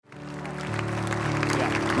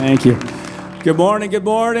Thank you. Good morning, good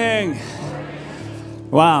morning.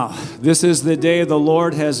 Wow, this is the day the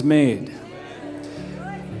Lord has made.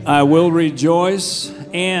 I will rejoice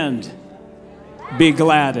and be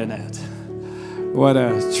glad in it. What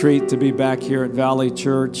a treat to be back here at Valley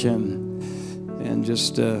Church, and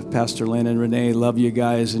just Pastor Lynn and Renee, love you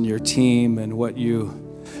guys and your team and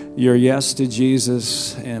your yes to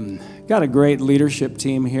Jesus, and got a great leadership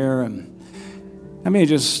team here. And I mean,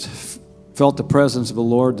 just felt the presence of the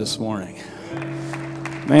Lord this morning.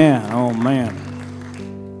 Man, oh man.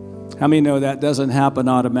 How many know that doesn't happen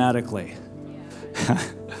automatically?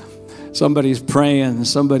 Somebody's praying,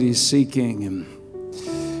 somebody's seeking, and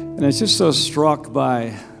it's just so struck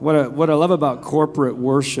by what I love about corporate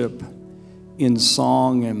worship in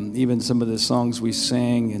song, and even some of the songs we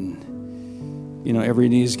sing, and every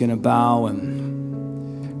knee's going to bow,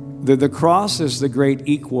 and the cross is the great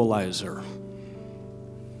equalizer.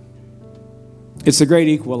 It's the great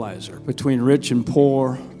equalizer between rich and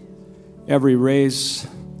poor, every race,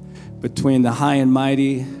 between the high and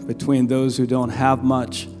mighty, between those who don't have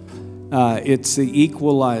much. It's the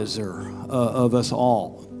equalizer of us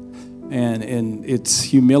all, and it's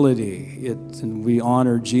humility. And we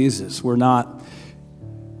honor Jesus. We're not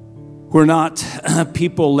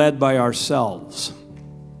people led by ourselves,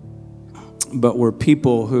 but we're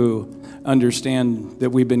people who understand that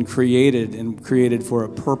we've been created for a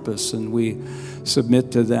purpose, and we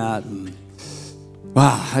submit to that. And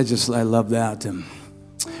wow, I love that. And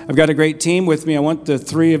I've got a great team with me. I want the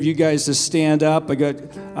three of you guys to stand up. I got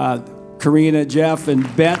Karina, Jeff,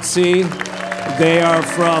 and Betsy. They are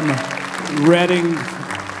from Redding,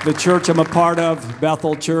 the church I'm a part of,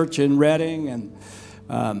 Bethel Church in Redding. And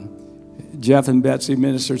Jeff and Betsy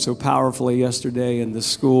ministered so powerfully yesterday in the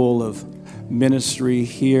school of ministry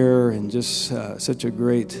here, and just such a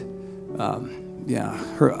great,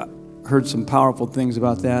 heard some powerful things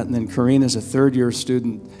about that. And then Karina's a third-year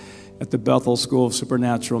student at the Bethel School of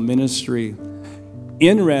Supernatural Ministry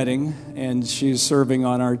in Redding, and she's serving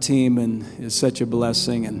on our team and is such a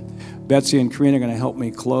blessing. And Betsy and Karina are going to help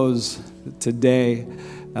me close today,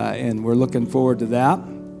 and we're looking forward to that.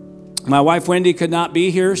 My wife Wendy could not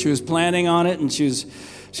be here. She was planning on it, and she's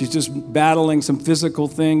just battling some physical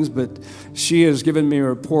things, but she has given me a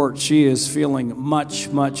report. She is feeling much,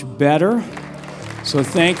 much better. So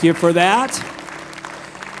thank you for that.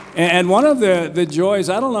 And one of the joys,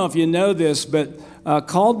 I don't know if you know this, but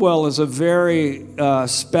Caldwell is a very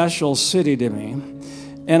special city to me.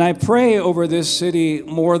 And I pray over this city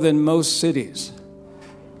more than most cities.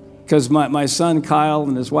 Because my son Kyle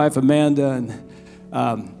and his wife Amanda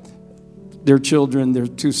and their children, their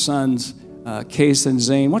two sons, Case and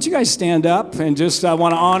Zane. Why don't you guys stand up and just, I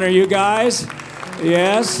want to honor you guys.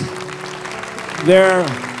 Yes.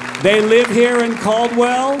 They live here in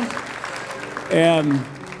Caldwell. And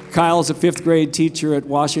Kyle's a fifth grade teacher at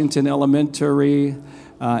Washington Elementary.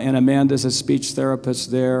 And Amanda's a speech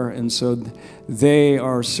therapist there. And so they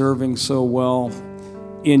are serving so well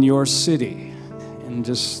in your city. And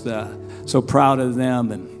just so proud of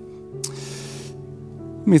them. And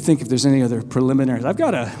let me think if there's any other preliminaries. I've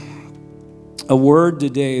got a word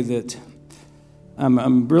today that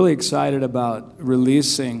I'm really excited about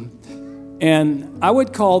releasing. And I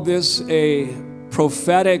would call this a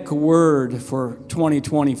prophetic word for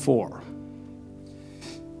 2024.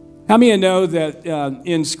 How many of you know that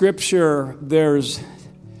in Scripture there's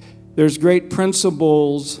great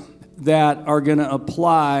principles that are going to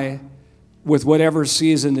apply with whatever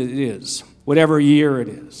season it is, whatever year it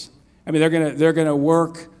is? I mean, they're gonna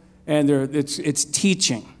work, and it's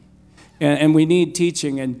teaching. And we need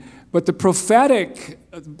teaching. But the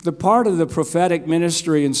part of the prophetic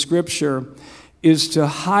ministry in Scripture is to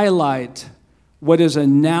highlight what is a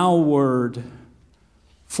now word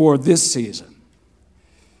for this season.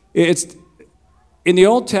 It's in the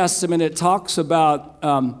Old Testament, it talks about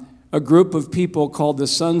a group of people called the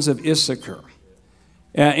sons of Issachar.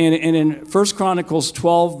 And in 1 Chronicles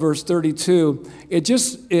 12, verse 32,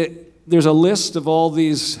 there's a list of all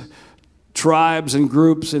these tribes and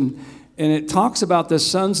groups, and it talks about the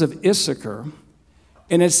sons of Issachar,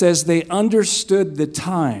 and it says they understood the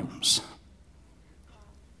times.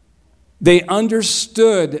 They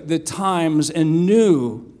understood the times and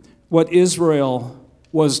knew what Israel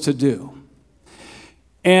was to do.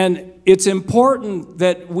 And it's important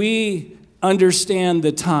that we understand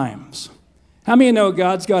the times. How many know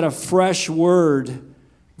God's got a fresh word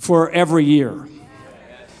for every year?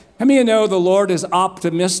 How many know the Lord is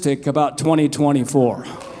optimistic about 2024?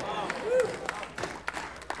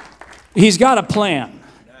 He's got a plan.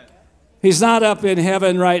 He's not up in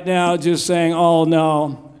heaven right now just saying, oh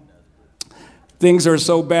no, things are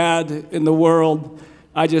so bad in the world.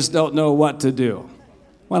 I just don't know what to do.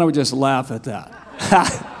 Why don't we just laugh at that?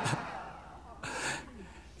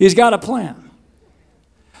 He's got a plan.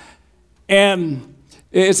 And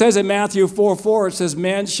it says in Matthew 4:4, it says,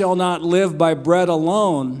 man shall not live by bread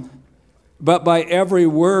alone, but by every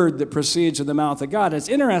word that proceeds from the mouth of God. It's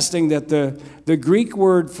interesting that the Greek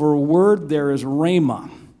word for word there is rhema.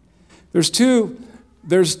 There's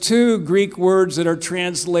two Greek words that are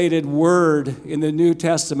translated word in the New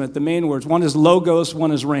Testament, the main words. One is logos,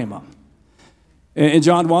 one is rhema. In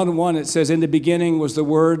John 1:1, it says, in the beginning was the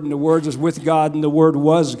Word, and the Word was with God, and the Word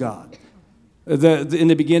was God. In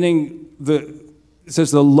the beginning, it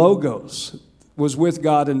says the logos was with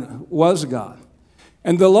God and was God.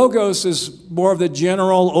 And the logos is more of the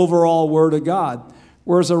general overall word of God,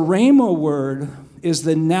 whereas a rhema word is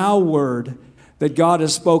the now word that God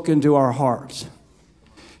has spoken to our hearts.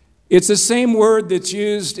 It's the same word that's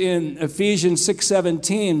used in Ephesians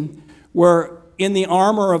 6:17, where in the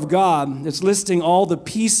armor of God, it's listing all the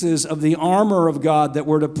pieces of the armor of God that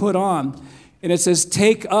we're to put on. And it says,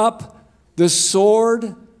 take up the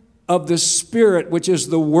sword of the Spirit, which is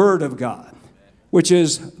the word of God, which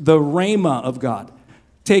is the rhema of God.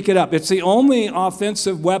 Take it up. It's the only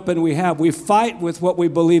offensive weapon we have. We fight with what we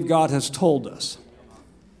believe God has told us.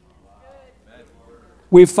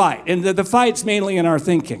 We fight. And the fight's mainly in our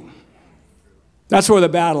thinking. That's where the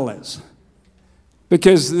battle is.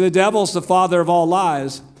 Because the devil's the father of all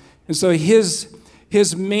lies. And so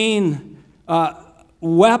his main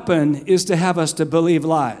weapon is to have us to believe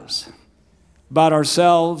lies about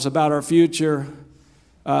ourselves, about our future,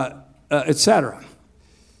 etc.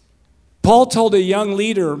 Paul told a young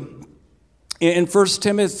leader in 1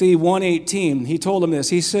 Timothy 1:18, he told him this.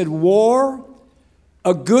 He said, war,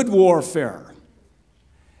 a good warfare.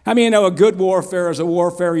 How many of you know a good warfare is a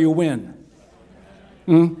warfare you win?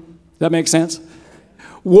 Does that make sense?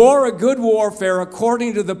 War, a good warfare,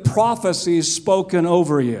 according to the prophecies spoken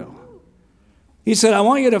over you. He said, I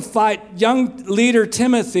want you to fight. Young leader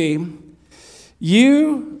Timothy,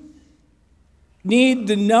 you need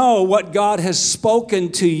to know what God has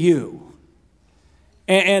spoken to you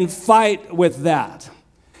and fight with that.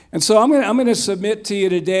 And so I'm going to submit to you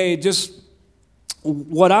today just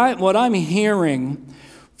what I'm hearing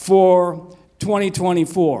for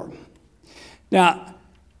 2024. Now,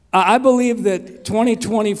 I believe that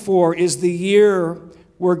 2024 is the year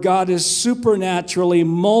where God is supernaturally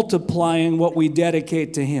multiplying what we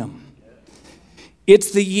dedicate to Him.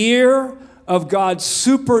 It's the year of God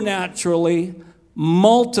supernaturally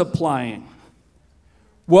multiplying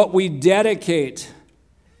what we dedicate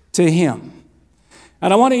to Him.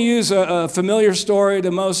 And I want to use a familiar story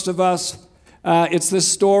to most of us. It's the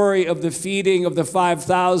story of the feeding of the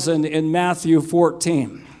 5,000 in Matthew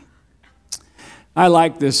 14. I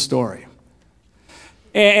like this story.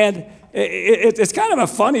 And it's kind of a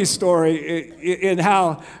funny story in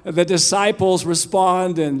how the disciples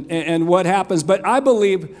respond and what happens. But I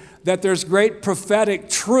believe that there's great prophetic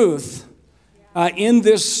truth in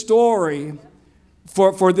this story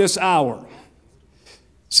for this hour.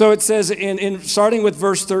 So it says, in starting with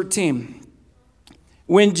verse 13,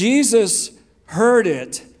 when Jesus heard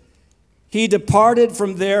it, he departed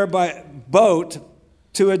from there by boat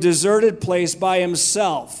to a deserted place by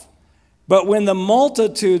himself. But when the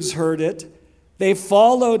multitudes heard it, they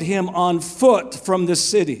followed him on foot from the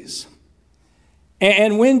cities.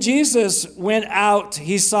 And when Jesus went out,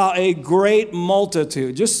 he saw a great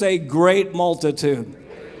multitude. Just say great multitude.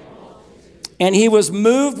 And he was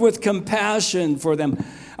moved with compassion for them.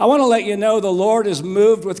 I want to let you know the Lord is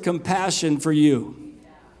moved with compassion for you.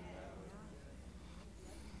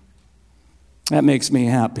 That makes me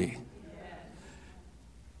happy.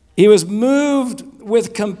 He was moved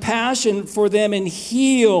with compassion for them and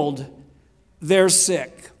healed their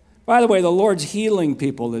sick. By the way, the Lord's healing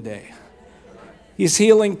people today. He's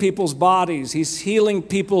healing people's bodies. He's healing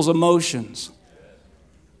people's emotions.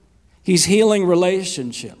 He's healing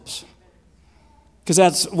relationships. Because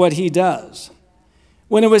that's what he does.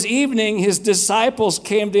 When it was evening, his disciples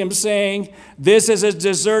came to him saying, this is a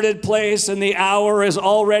deserted place and the hour is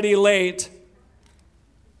already late.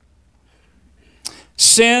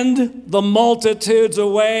 Send the multitudes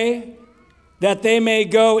away that they may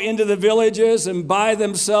go into the villages and buy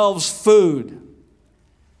themselves food.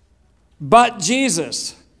 But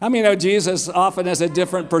Jesus, how many know Jesus often has a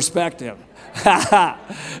different perspective?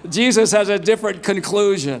 Jesus has a different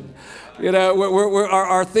conclusion. You know,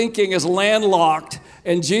 our thinking is landlocked,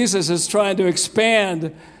 and Jesus is trying to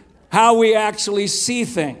expand how we actually see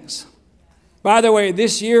things. By the way,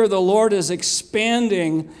 this year the Lord is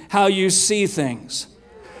expanding how you see things.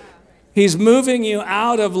 He's moving you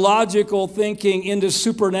out of logical thinking into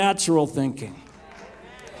supernatural thinking.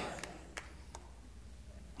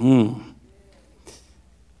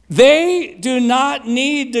 They do not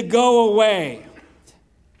need to go away.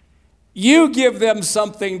 You give them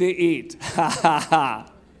something to eat. I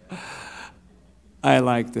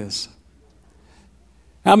like this.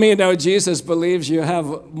 How many know Jesus believes you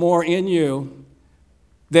have more in you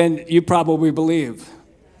than you probably believe?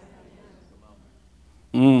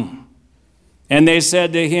 And they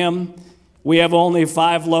said to him, we have only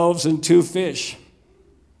 5 loaves and 2 fish.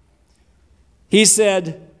 He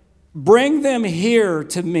said, bring them here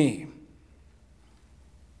to me.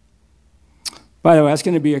 By the way, that's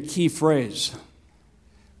going to be a key phrase.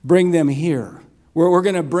 Bring them here. We're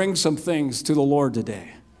going to bring some things to the Lord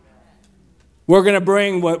today. We're going to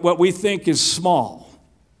bring what we think is small.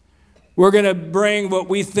 We're going to bring what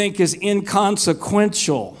we think is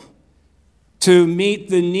inconsequential to meet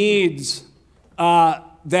the needs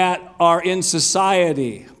that are in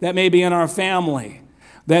society, that may be in our family,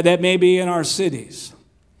 that may be in our cities.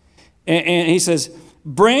 And he says,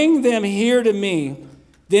 bring them here to me.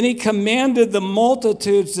 Then he commanded the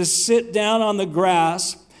multitudes to sit down on the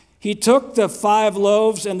grass. He took the 5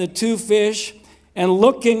 loaves and the 2 fish, and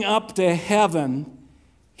looking up to heaven,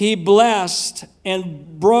 he blessed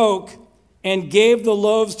and broke and gave the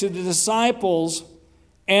loaves to the disciples,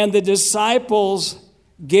 and the disciples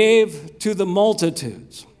gave to the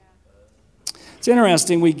multitudes. It's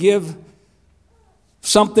interesting, we give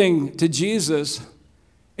something to Jesus,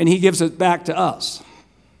 and he gives it back to us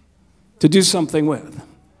to do something with.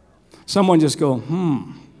 Someone just go,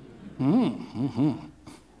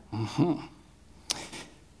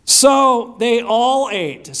 So they all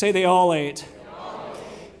ate. Say they all ate.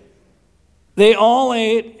 They all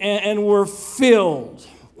ate and were filled.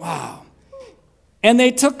 Wow. And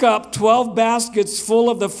they took up 12 baskets full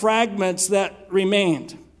of the fragments that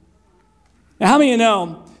remained. Now, how many of you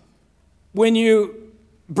know when you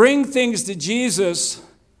bring things to Jesus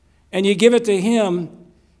and you give it to him,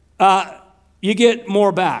 you get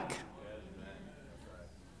more back?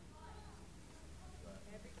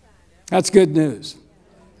 That's good news.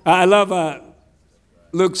 I love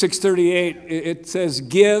Luke 6:38. It says,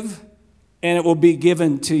 give, and it will be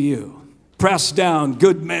given to you. Pressed down,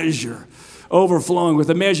 good measure, overflowing with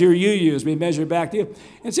the measure you use, be measured back to you.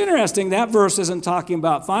 It's interesting, that verse isn't talking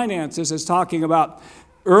about finances. It's talking about,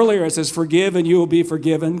 earlier it says, forgive and you will be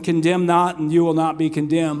forgiven. Condemn not and you will not be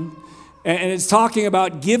condemned. And it's talking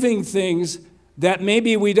about giving things that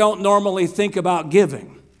maybe we don't normally think about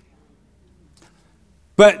giving.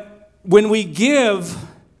 But when we give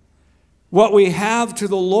what we have to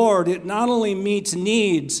the Lord, it not only meets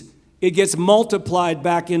needs, it gets multiplied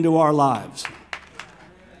back into our lives.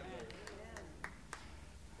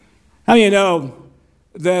 How many of you know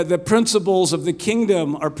the principles of the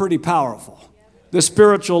kingdom are pretty powerful? The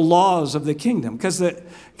spiritual laws of the kingdom. Because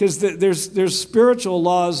there's spiritual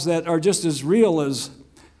laws that are just as real as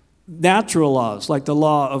natural laws, like the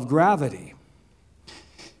law of gravity.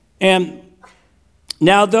 And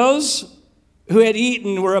now those who had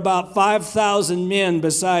eaten were about 5,000 men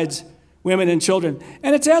besides women and children.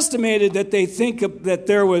 And it's estimated that they think that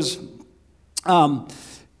there was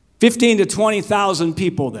 15 to 20,000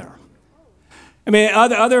 people there. I mean,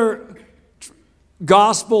 other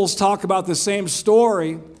Gospels talk about the same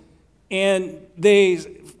story, and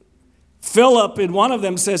Philip in one of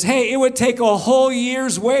them says, hey, it would take a whole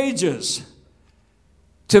year's wages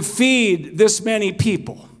to feed this many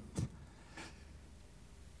people.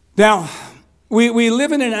 Now, we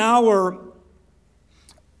live in an hour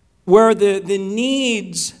where the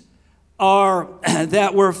needs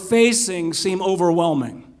that we're facing seem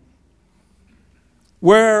overwhelming,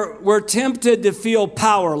 where we're tempted to feel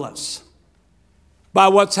powerless by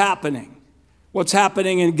what's happening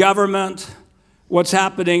in government, what's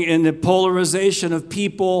happening in the polarization of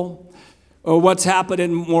people, or what's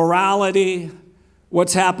happening in morality,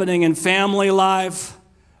 what's happening in family life,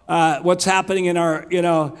 what's happening in our,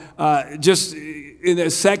 just in a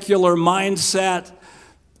secular mindset.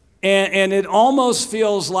 And it almost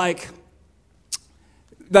feels like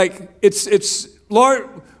it's, Lord,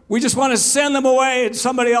 we just want to send them away and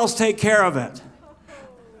somebody else take care of it.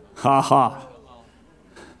 Ha ha.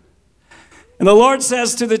 And the Lord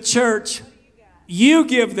says to the church, you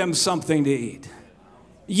give them something to eat.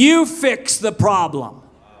 You fix the problem.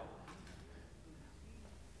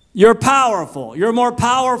 You're powerful. You're more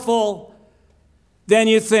powerful than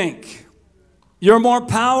you think. You're more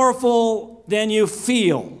powerful than you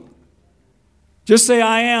feel. Just say,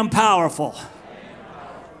 I am powerful.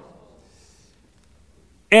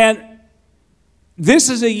 And this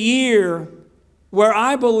is a year where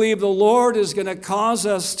I believe the Lord is going to cause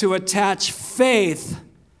us to attach faith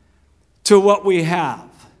to what we have.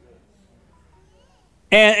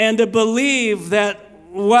 and to believe that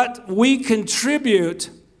what we contribute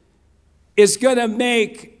is going to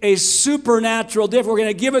make a supernatural difference. We're going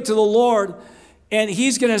to give it to the Lord, and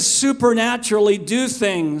He's going to supernaturally do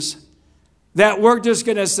things that we're just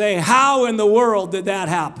going to say, how in the world did that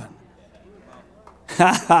happen?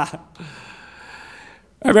 I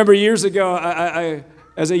remember years ago, I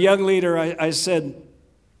as a young leader, I said,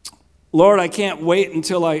 Lord, I can't wait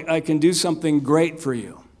until I can do something great for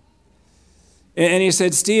you. And He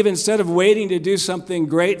said, Steve, instead of waiting to do something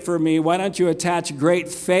great for me, why don't you attach great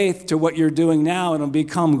faith to what you're doing now and it'll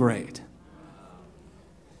become great?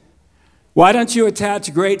 Why don't you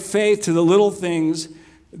attach great faith to the little things?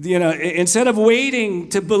 You know, instead of waiting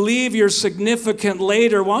to believe you're significant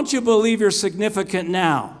later, why don't you believe you're significant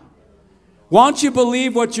now? Why don't you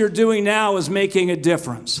believe what you're doing now is making a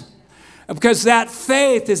difference? Because that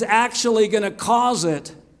faith is actually going to cause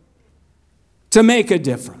it to make a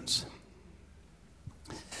difference.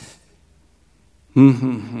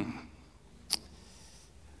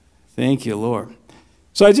 Thank you, Lord.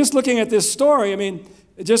 So just looking at this story, I mean,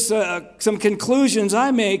 just some conclusions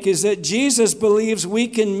I make is that Jesus believes we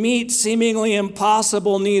can meet seemingly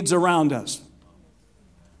impossible needs around us.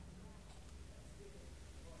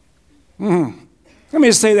 Let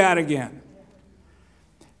me say that again.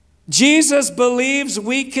 Jesus believes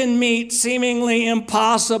we can meet seemingly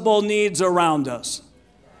impossible needs around us.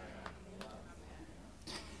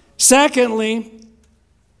 Secondly,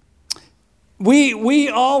 we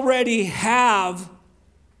already have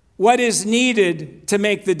what is needed to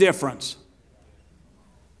make the difference.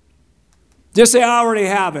 Just say, I already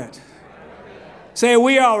have it. Say,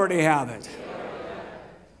 we already have it.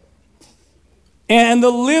 And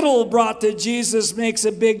the little brought to Jesus makes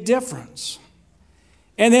a big difference.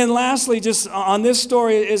 And then lastly, just on this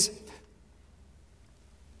story is,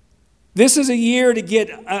 this is a year to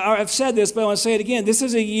get, I've said this, but I want to say it again. This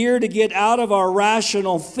is a year to get out of our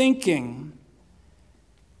rational thinking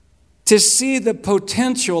to see the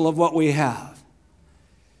potential of what we have.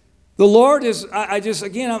 The Lord is, I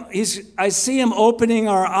see Him opening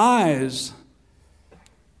our eyes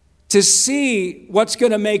to see what's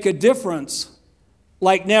going to make a difference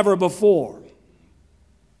like never before.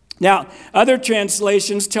 Now, other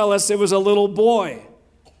translations tell us it was a little boy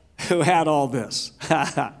who had all this.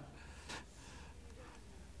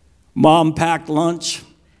 Mom packed lunch.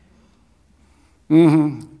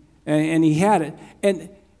 And he had it. And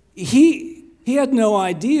he had no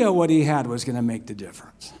idea what he had was going to make the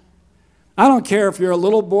difference. I don't care if you're a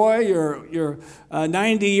little boy, you're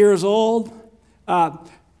 90 years old.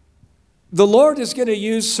 The Lord is going to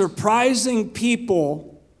use surprising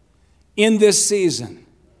people in this season.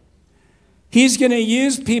 He's going to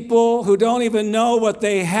use people who don't even know what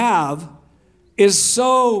they have is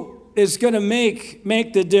going to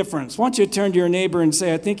make the difference. Why don't you turn to your neighbor and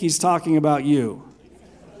say, I think he's talking about you.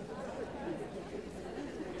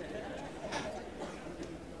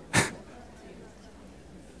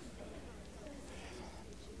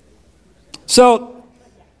 So,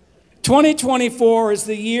 2024 is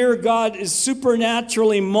the year God is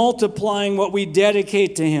supernaturally multiplying what we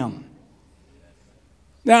dedicate to Him.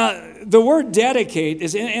 Now, the word dedicate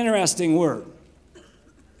is an interesting word.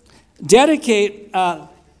 Dedicate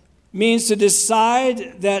means to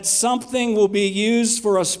decide that something will be used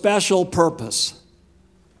for a special purpose.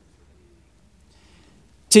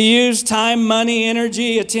 To use time, money,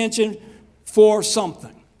 energy, attention for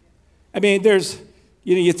something. I mean,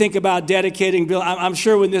 you think about dedicating. I'm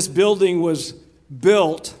sure when this building was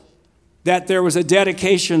built, that there was a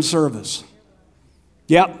dedication service.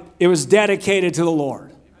 Yep, it was dedicated to the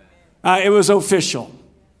Lord. It was official.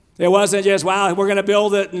 It wasn't just, wow, we're going to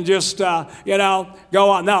build it and just, go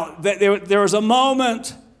on. No, there was a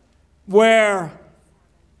moment where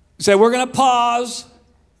you say, we're going to pause.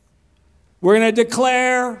 We're going to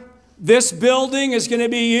declare this building is going to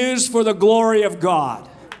be used for the glory of God.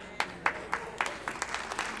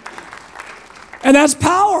 And that's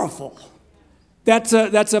powerful. That's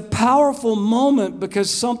a powerful moment because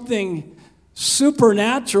something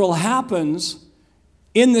supernatural happens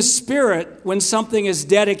in the Spirit when something is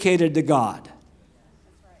dedicated to God.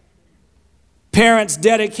 Parents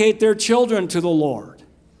dedicate their children to the Lord.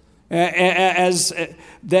 That's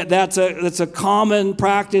a common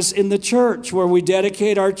practice in the church where we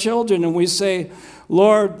dedicate our children and we say,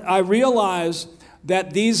 Lord, I realize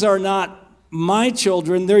that these are not my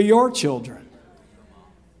children, they're your children.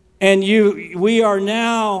 And we are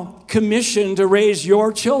now commissioned to raise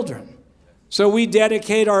your children. So we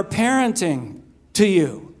dedicate our parenting to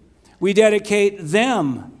you. We dedicate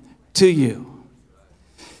them to you.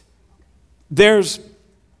 There's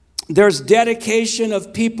dedication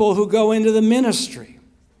of people who go into the ministry.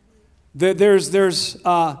 There's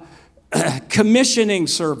commissioning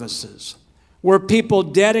services where people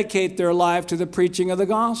dedicate their life to the preaching of the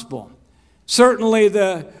gospel. Certainly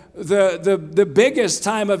the biggest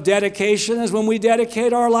time of dedication is when we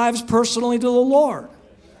dedicate our lives personally to the Lord.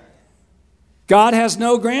 God has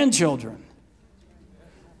no grandchildren.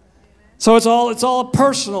 So it's all a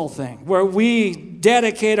personal thing where we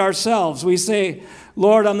dedicate ourselves. We say,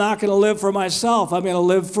 Lord, I'm not going to live for myself. I'm going to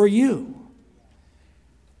live for you.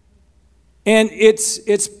 And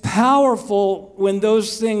it's powerful when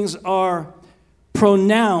those things are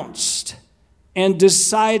pronounced and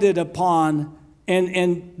decided upon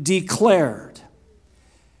and declared.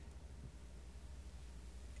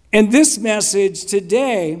 And this message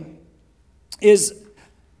today is,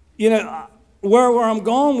 where I'm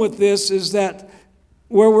going with this is that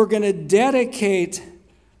where we're going to dedicate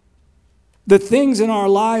the things in our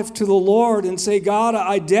life to the Lord and say, God,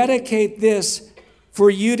 I dedicate this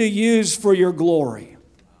for you to use for your glory.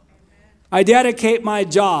 I dedicate my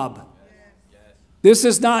job. This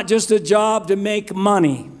is not just a job to make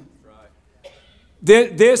money.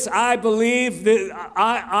 This, I believe, that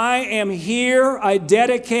I am here. I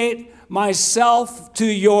dedicate myself to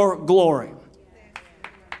your glory.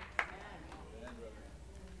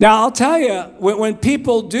 Now, I'll tell you, when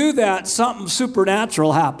people do that, something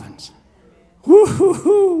supernatural happens.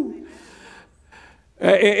 Woo-hoo-hoo.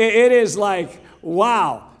 It is like,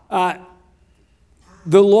 wow.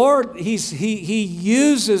 The Lord, He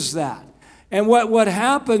uses that. And what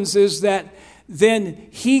happens is that then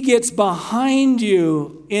He gets behind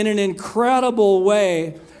you in an incredible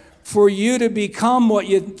way for you to become what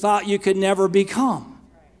you thought you could never become.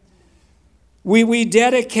 We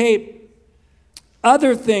dedicate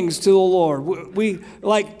other things to the Lord.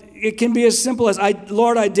 It can be as simple as,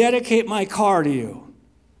 Lord, I dedicate my car to you.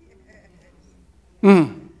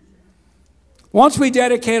 Once we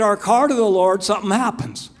dedicate our car to the Lord, something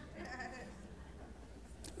happens.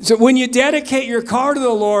 So when you dedicate your car to the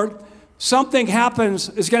Lord, something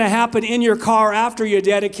is going to happen in your car after you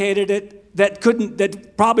dedicated it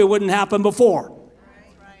that probably wouldn't happen before.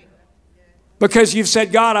 Because you've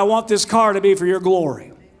said, God, I want this car to be for your glory.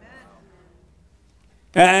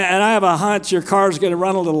 And I have a hunch your car's going to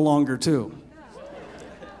run a little longer too.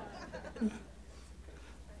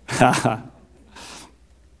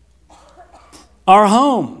 Our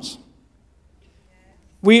homes.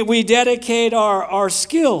 We dedicate our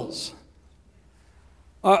skills.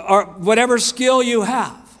 Whatever skill you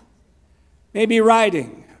have. Maybe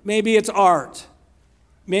writing. Maybe it's art.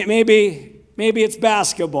 Maybe it's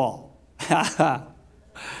basketball.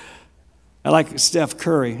 I like Steph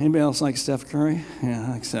Curry. Anybody else like Steph Curry? Yeah,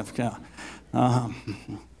 I like Steph Curry.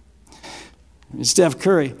 Steph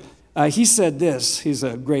Curry, he said this. He's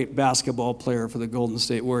a great basketball player for the Golden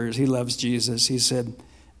State Warriors. He loves Jesus. He said,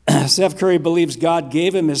 Steph Curry believes God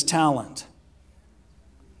gave him his talent.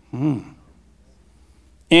 And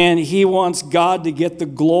he wants God to get the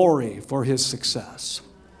glory for his success.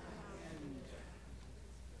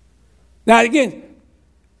 Now, again,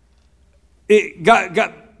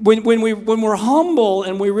 when we're humble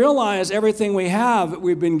and we realize everything we have,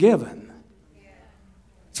 we've been given.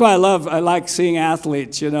 That's why I like seeing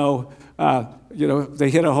athletes, they hit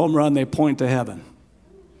a home run, they point to heaven.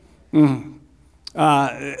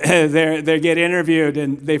 They get interviewed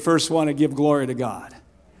and they first want to give glory to God.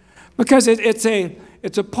 Because it's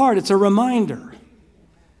a reminder.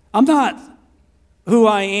 I'm not who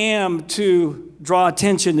I am to draw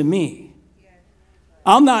attention to me.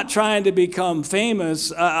 I'm not trying to become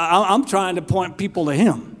famous. I'm trying to point people to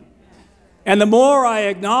Him. And the more I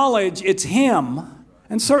acknowledge it's Him,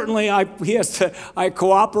 and certainly I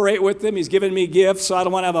cooperate with Him. He's given me gifts, so I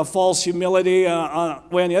don't want to have a false humility on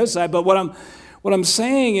the other side. But what I'm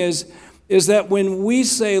saying is that when we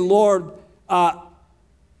say, Lord, I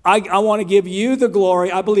want to give you the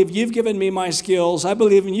glory. I believe you've given me my skills. I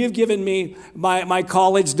believe you've given me my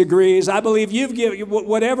college degrees. I believe you've given,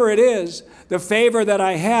 whatever it is, the favor that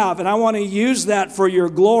I have, and I want to use that for your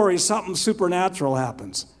glory. Something supernatural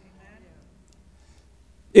happens.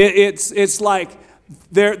 It's like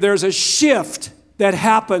there's a shift that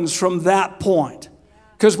happens from that point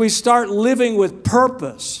because we start living with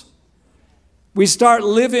purpose. We start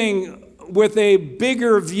living with a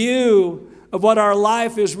bigger view of what our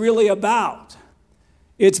life is really about.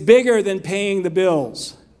 It's bigger than paying the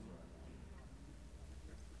bills.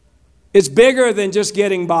 It's bigger than just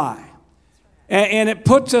getting by. And it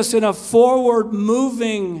puts us in a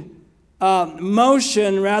forward-moving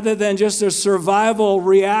motion rather than just a survival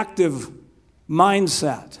reactive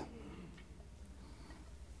mindset.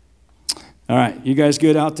 All right, you guys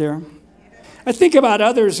good out there? I think about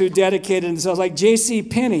others who dedicated themselves, like J.C.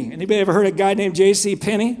 Penney. Anybody ever heard of a guy named J.C.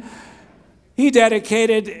 Penney? He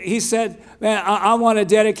said, man, I want to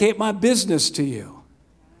dedicate my business to you.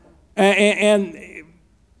 And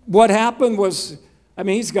what happened was,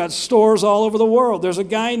 he's got stores all over the world. There's a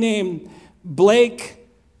guy named Blake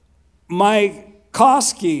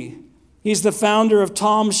Mycoskie. He's the founder of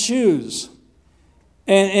Tom's Shoes.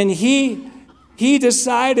 And he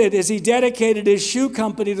decided, as he dedicated his shoe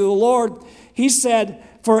company to the Lord, he said,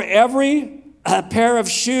 for every pair of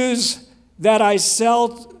shoes that I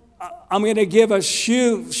sell, I'm going to give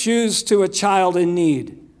shoes to a child in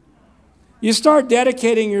need. You start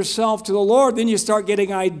dedicating yourself to the Lord, then you start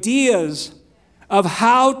getting ideas of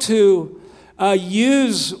how to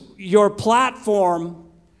use your platform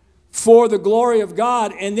for the glory of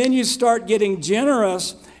God, and then you start getting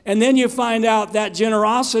generous, and then you find out that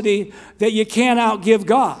generosity that you can't outgive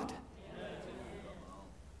God.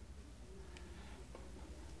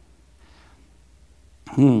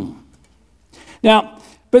 Now,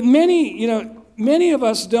 but many of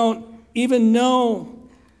us don't even know,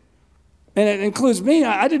 and it includes me,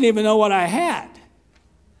 I didn't even know what I had.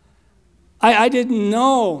 I didn't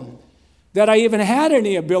know that I even had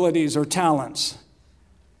any abilities or talents.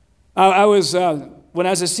 When I was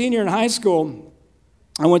a senior in high school,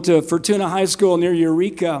 I went to Fortuna High School near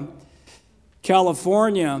Eureka,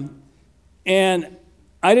 California, and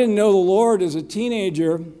I didn't know the Lord as a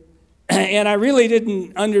teenager, and I really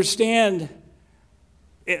didn't understand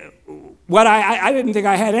I didn't think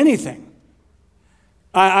I had anything.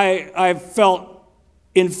 I felt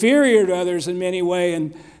inferior to others in many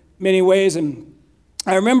ways, and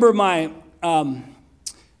I remember my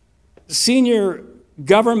senior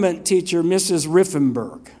government teacher, Mrs.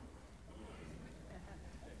 Riffenberg.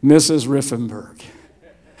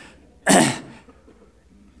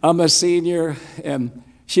 I'm a senior, and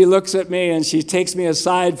she looks at me and she takes me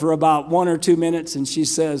aside for about 1 or 2 minutes, and she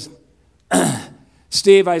says,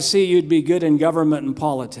 Steve, I see you'd be good in government and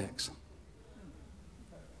politics.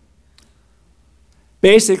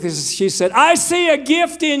 Basically, she said, I see a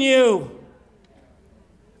gift in you.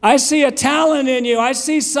 I see a talent in you. I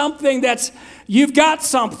see something you've got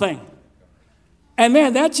something. And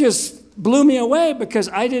man, that just blew me away, because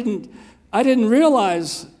I didn't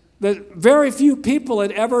realize that very few people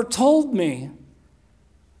had ever told me.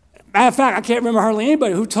 Matter of fact, I can't remember hardly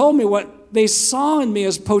anybody who told me what they saw in me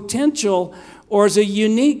as potential or as a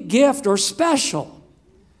unique gift or special.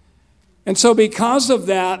 And so because of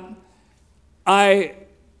that,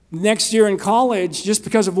 next year in college, just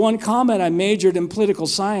because of one comment, I majored in political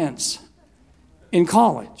science in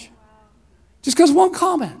college. Just because of one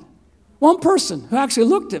comment, one person who actually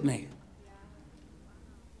looked at me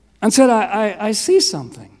and said, I see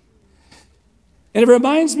something. And it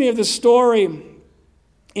reminds me of the story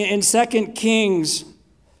in 2 Kings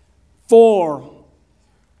 4,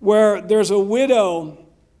 where there's a widow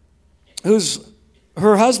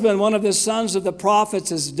her husband, one of the sons of the prophets,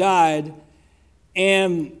 has died,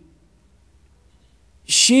 and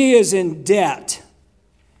she is in debt.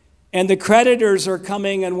 And the creditors are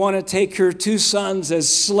coming and want to take her 2 sons as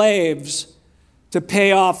slaves to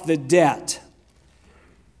pay off the debt.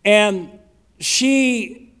 And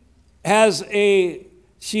she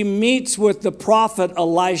meets with the prophet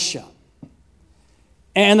Elisha.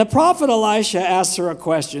 And the prophet Elisha asks her a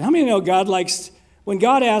question. How many know when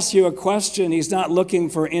God asks you a question, he's not looking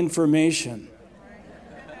for information.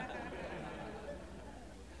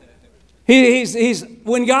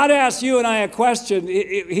 When God asks you and I a question,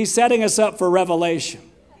 he's setting us up for revelation.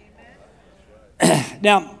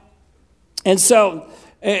 Now, and so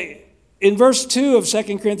in verse 2 of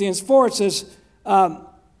 2 Corinthians 4, it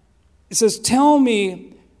says, tell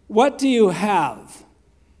me, what do you have?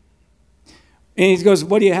 And he goes,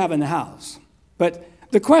 what do you have in the house? But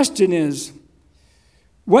the question is,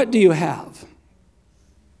 what do you have?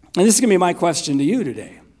 And this is going to be my question to you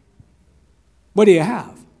today. What do you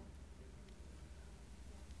have?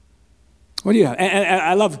 What do you have? And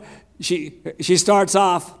I love, she starts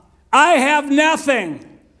off, I have nothing.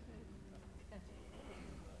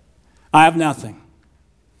 I have nothing.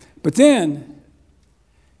 But then,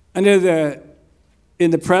 in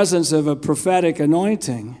the presence of a prophetic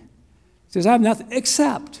anointing, he says, I have nothing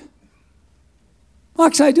except, well,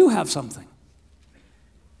 actually, I do have something.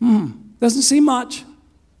 Doesn't seem much.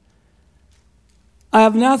 I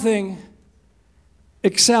have nothing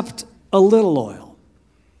except a little oil.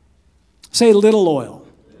 Say little oil.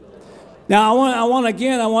 Now, I want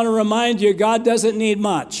to remind you, God doesn't need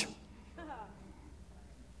much.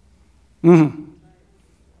 And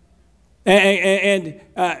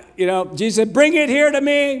Jesus said, bring it here to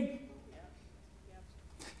me.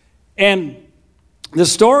 And the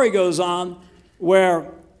story goes on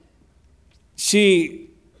where she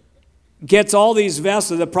gets all these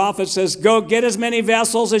vessels. The prophet says, go get as many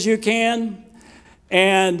vessels as you can.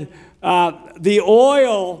 And the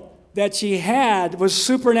oil that she had was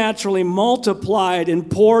supernaturally multiplied and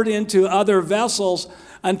poured into other vessels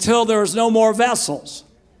until there was no more vessels.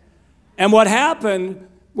 And what happened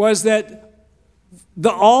was that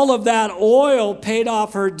all of that oil paid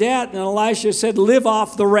off her debt, and Elisha said, live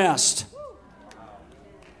off the rest.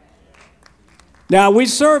 Now, we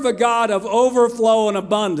serve a God of overflow and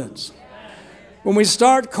abundance. When we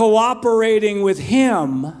start cooperating with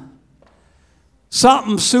Him,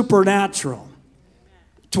 something supernatural.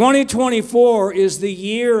 2024 is the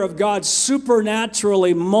year of God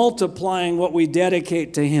supernaturally multiplying what we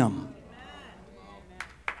dedicate to Him.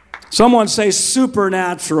 Someone say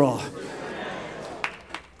supernatural.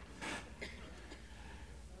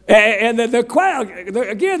 And the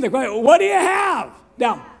question, what do you have?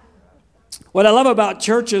 Now, what I love about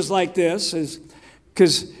churches like this is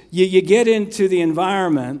because you get into the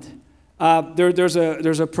environment, there's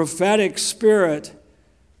a prophetic spirit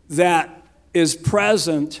that is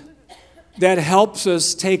present that helps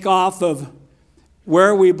us take off of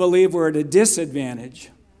where we believe we're at a disadvantage,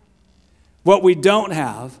 what we don't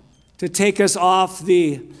have, to take us off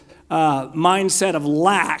the mindset of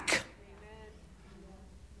lack,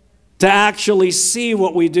 to actually see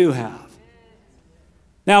what we do have.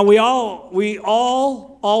 Now, we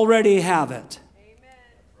all already have it.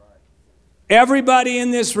 Everybody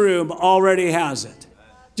in this room already has it.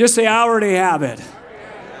 Just say, I already have it.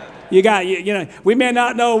 We may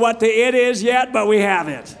not know what the it is yet, but we have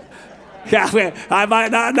it. Yeah, I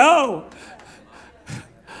might not know,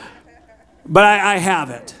 but I have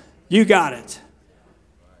it. You got it.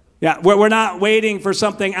 Yeah, we're not waiting for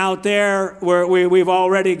something out there where we've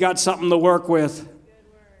already got something to work with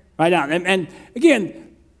right now. And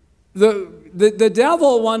again, the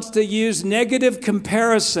devil wants to use negative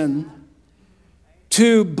comparison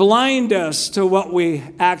to blind us to what we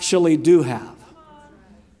actually do have.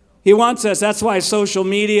 He wants us, that's why social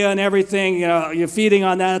media and everything, you're feeding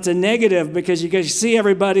on that. It's a negative because you can see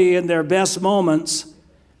everybody in their best moments.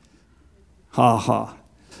 Ha ha.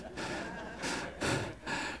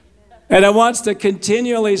 And it wants to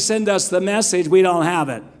continually send us the message we don't have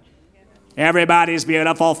it. Everybody's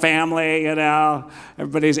beautiful family,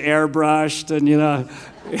 everybody's airbrushed and,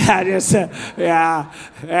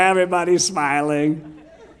 everybody's smiling.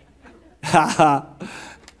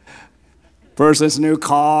 Person's new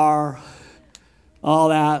car, all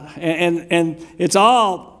that. And it's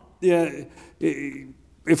all,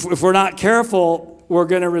 if we're not careful, we're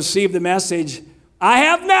going to receive the message, I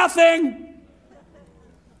have nothing.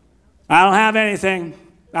 I don't have anything.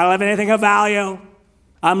 I don't have anything of value.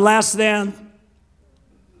 I'm less than.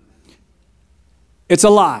 It's a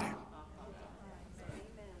lie.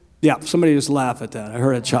 Yeah, somebody just laugh at that. I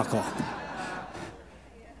heard a chuckle.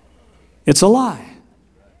 It's a lie.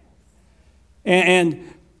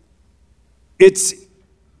 And it's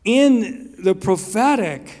in the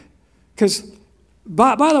prophetic, because,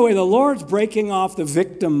 by the way, the Lord's breaking off the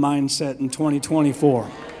victim mindset in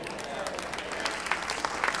 2024.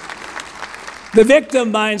 The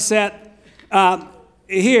victim mindset,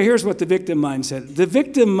 here's what the victim mindset. The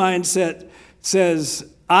victim mindset says,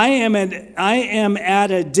 I am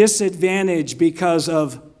at a disadvantage because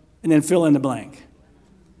of, and then fill in the blank.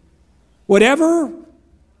 Whatever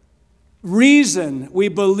reason we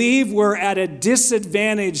believe we're at a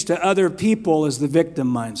disadvantage to other people is the victim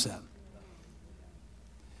mindset.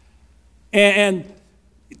 And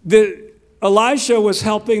Elisha was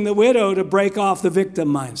helping the widow to break off the victim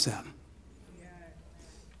mindset.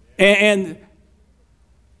 And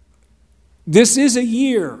this is a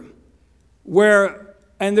year where,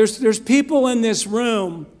 and there's people in this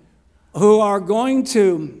room who are going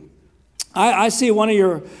to, I see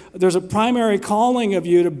there's a primary calling of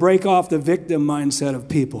you to break off the victim mindset of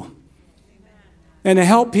people. And to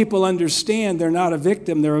help people understand they're not a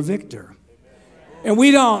victim, they're a victor. And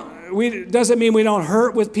doesn't mean we don't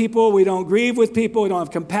hurt with people, we don't grieve with people, we don't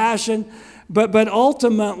have compassion, but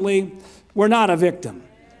ultimately, we're not a victim.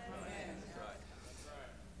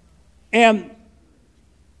 And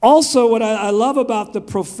also what I love about the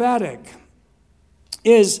prophetic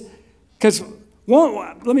is, because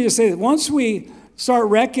let me just say this, once we start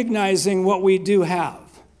recognizing what we do have,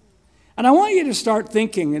 and I want you to start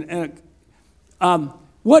thinking,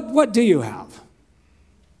 what do you have?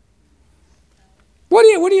 What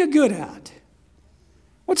are you good at?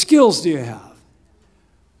 What skills do you have?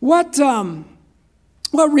 What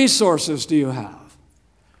resources do you have?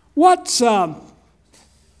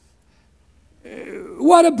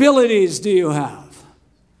 What abilities do you have?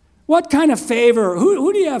 What kind of favor?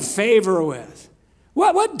 Who do you have favor with?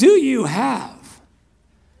 What do you have?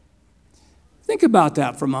 Think about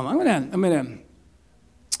that for a moment. I'm gonna,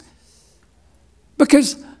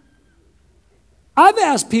 because I've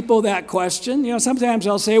asked people that question. You know, sometimes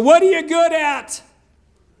I'll say, "What are you good at?"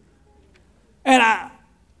 And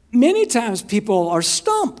many times people are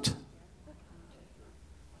stumped.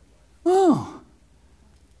 Oh.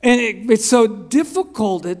 And it's so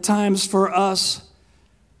difficult at times for us,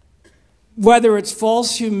 whether it's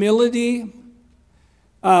false humility,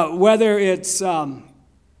 whether it's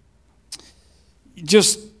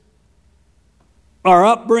just our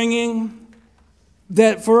upbringing,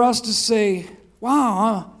 that for us to say,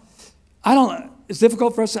 wow, it's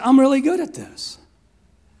difficult for us to say, I'm really good at this.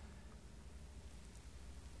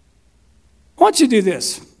 I want you to do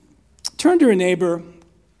this. Turn to your neighbor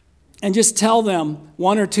and just tell them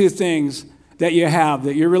one or two things that you have,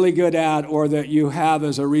 that you're really good at, or that you have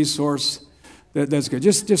as a resource that's good.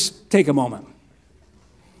 Just take a moment.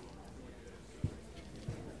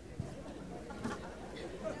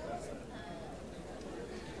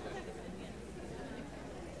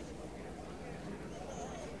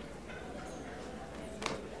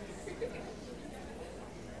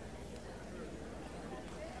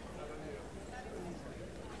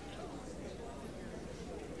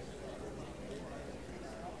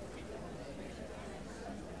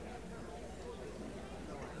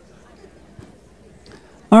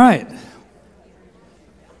 All right.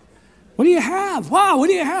 What do you have? Wow, what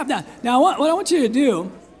do you have? Now what I want you to do,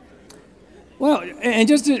 well, and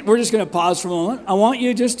we're just going to pause for a moment. I want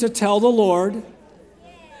you just to tell the Lord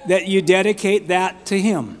that you dedicate that to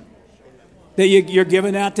Him, that you're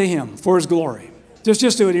giving that to Him for His glory.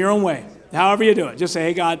 Just do it in your own way, however you do it. Just say,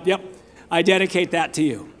 hey, God, yep, I dedicate that to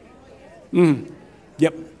you.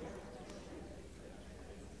 Yep.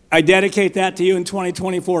 I dedicate that to you in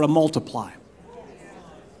 2024 to multiply.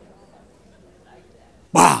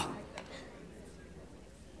 Wow.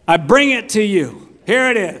 I bring it to you. Here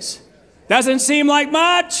it is. Doesn't seem like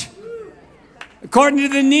much. According to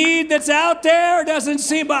the need that's out there, doesn't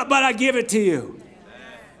seem, but I give it to you.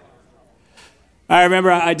 I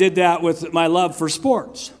remember I did that with my love for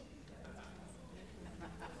sports.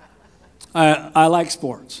 I like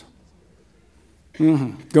sports.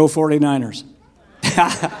 Go 49ers.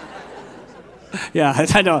 Yeah,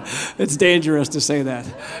 I know. It's dangerous to say that.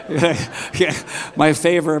 Yeah, my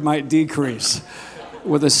favor might decrease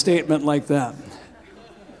with a statement like that.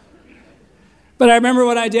 But I remember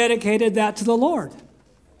when I dedicated that to the Lord.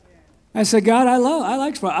 I said, God, I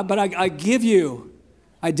like sport, but I give you,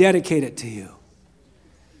 I dedicate it to you.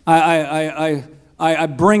 I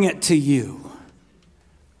bring it to you.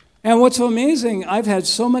 And what's so amazing, I've had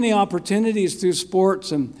so many opportunities through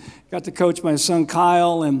sports, and got to coach my son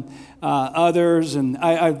Kyle and others, and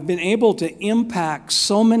I've been able to impact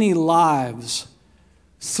so many lives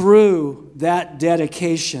through that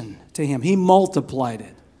dedication to Him. He multiplied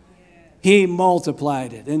it. He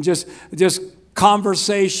multiplied it. And just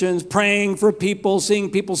conversations, praying for people,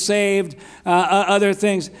 seeing people saved, other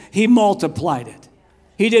things. He multiplied it.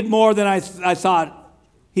 He did more than I thought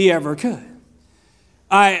He ever could.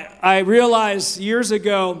 I realized years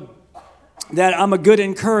ago that I'm a good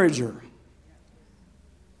encourager.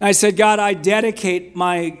 I said, God, I dedicate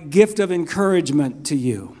my gift of encouragement to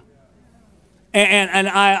you. And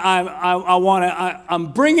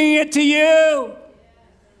I'm bringing it to you.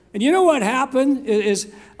 And you know what happened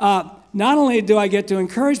is not only do I get to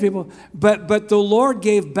encourage people, but the Lord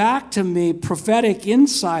gave back to me prophetic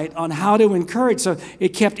insight on how to encourage. So it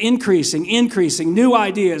kept increasing, new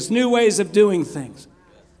ideas, new ways of doing things.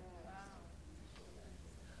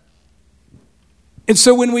 And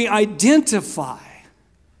so when we identify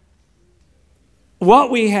what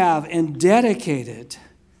we have and dedicate it,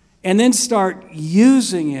 and then start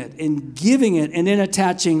using it and giving it, and then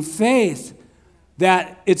attaching faith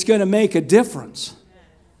that it's going to make a difference,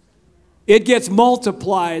 it gets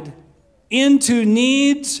multiplied into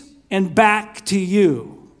needs and back to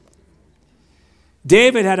you.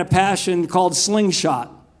 David had a passion called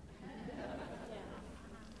slingshot.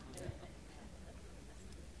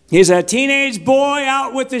 He's a teenage boy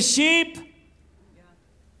out with the sheep,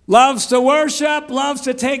 loves to worship, loves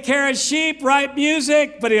to take care of sheep, write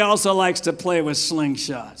music, but he also likes to play with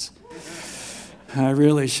slingshots. I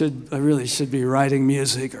really should be writing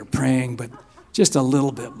music or praying, but just a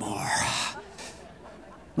little bit more.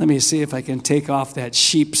 Let me see if I can take off that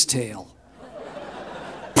sheep's tail.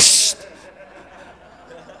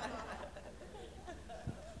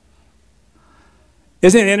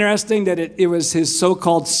 Isn't it interesting that it was his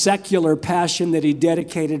so-called secular passion that he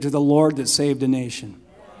dedicated to the Lord that saved a nation?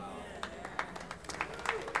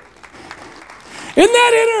 Isn't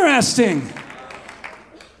that interesting?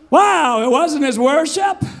 Wow, it wasn't his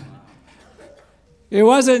worship. It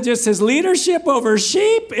wasn't just his leadership over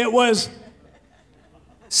sheep. It was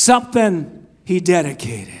something he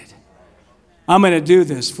dedicated. I'm going to do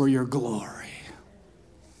this for your glory.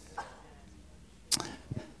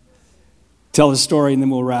 Tell the story and then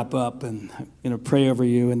we'll wrap up and pray over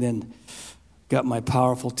you, and then got my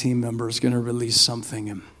powerful team members going to release something.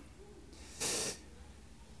 And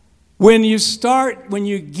when you start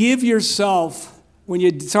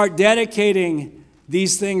dedicating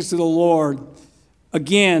these things to the Lord,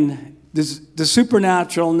 again, the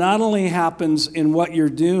supernatural not only happens in what you're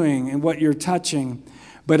doing and what you're touching,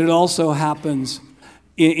 but it also happens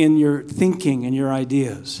in your thinking and your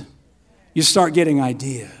ideas. You start getting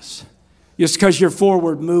ideas. Just because you're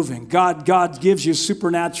forward moving. God gives you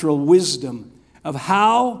supernatural wisdom of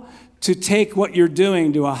how to take what you're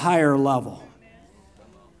doing to a higher level.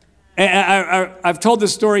 I've told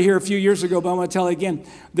this story here a few years ago, but I'm going to tell it again.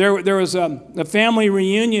 There was a family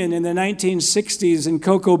reunion in the 1960s in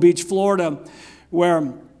Cocoa Beach, Florida, where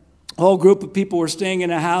a whole group of people were staying in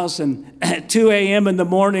a house, and at 2 a.m. in the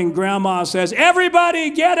morning, Grandma says, "Everybody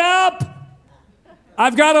get up!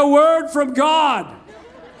 I've got a word from God."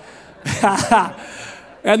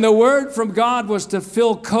 And the word from God was to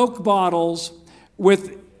fill Coke bottles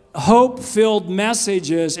with hope-filled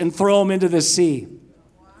messages and throw them into the sea.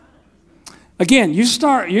 Again, you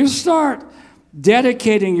start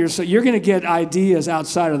dedicating yourself. You're going to get ideas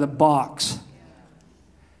outside of the box.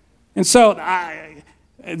 And so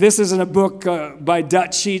this is in a book by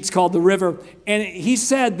Dutch Sheets called The River. And he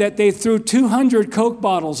said that they threw 200 Coke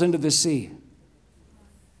bottles into the sea.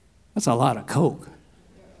 That's a lot of Coke.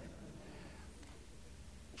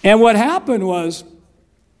 And what happened was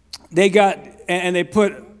they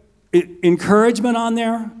put encouragement on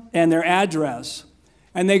there and their address.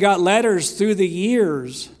 And they got letters through the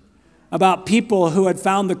years about people who had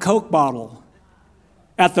found the Coke bottle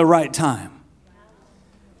at the right time.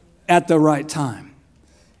 At the right time.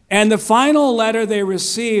 And the final letter they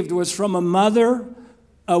received was from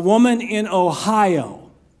a woman in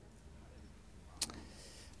Ohio.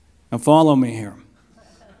 Now follow me here.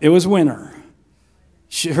 It was winter.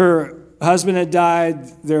 Her husband had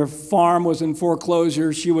died. Their farm was in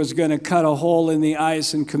foreclosure. She was going to cut a hole in the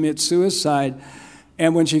ice and commit suicide.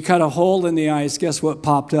 And when she cut a hole in the ice, guess what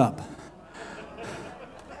popped up?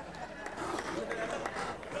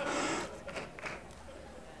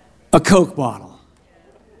 A Coke bottle.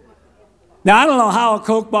 Now, I don't know how a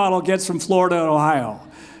Coke bottle gets from Florida to Ohio.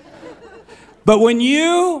 But when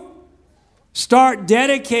you start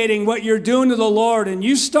dedicating what you're doing to the Lord, and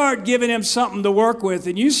you start giving him something to work with,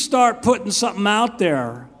 and you start putting something out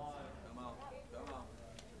there,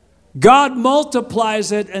 God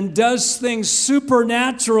multiplies it and does things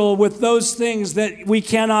supernatural with those things that we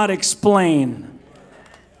cannot explain.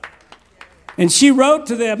 And she wrote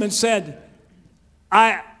to them and said,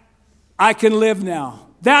 I can live now.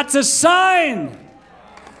 That's a sign.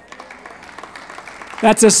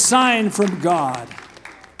 That's a sign from God.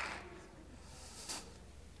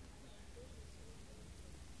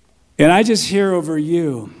 And I just hear over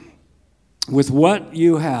you, with what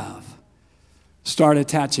you have, start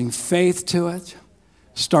attaching faith to it.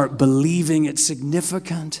 Start believing it's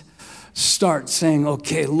significant. Start saying,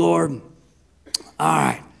 okay, Lord, all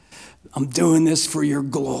right, I'm doing this for your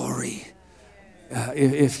glory.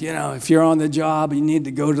 If you're on the job, you need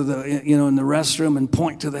to go to in the restroom and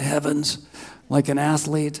point to the heavens like an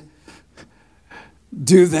athlete.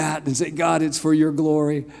 Do that and say, God, it's for your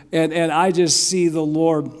glory. And I just see the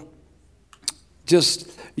Lord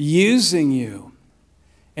just using you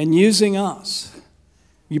and using us.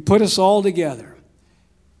 You put us all together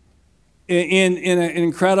in an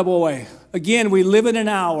incredible way. Again, we live in an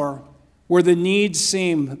hour where the needs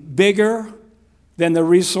seem bigger than the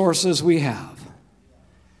resources we have.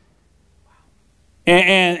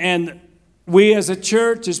 And we as a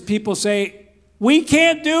church, as people say, we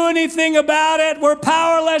can't do anything about it. We're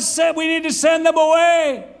powerless. We need to send them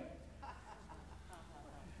away.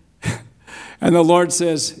 And the Lord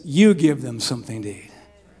says, you give them something to eat.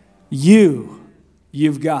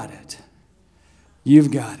 You've got it.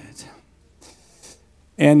 You've got it.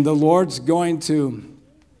 And the Lord's going to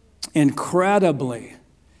incredibly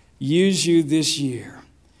use you this year.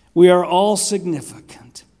 We are all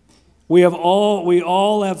significant. We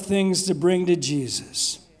all have things to bring to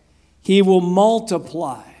Jesus. He will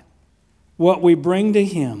multiply what we bring to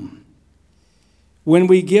him. When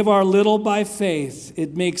we give our little by faith,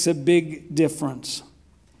 it makes a big difference.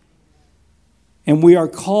 And we are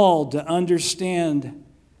called to understand,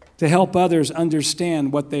 to help others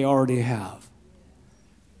understand what they already have.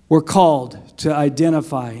 We're called to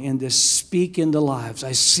identify and to speak into lives.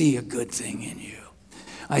 I see a good thing in you.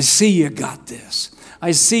 I see you got this.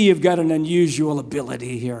 I see you've got an unusual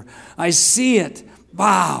ability here. I see it.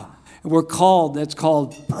 Wow. And we're called, that's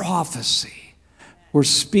called prophecy. We're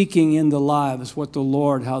speaking into lives how the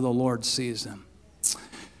Lord sees them.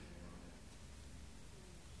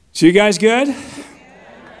 So you guys good?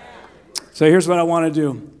 So here's what I want to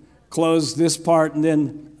do. Close this part, and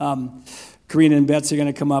then Karina and Betsy are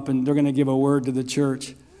going to come up, and they're going to give a word to the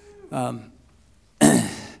church. I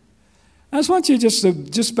just want you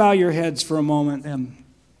to bow your heads for a moment, and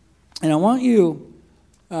I want you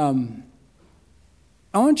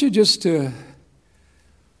just to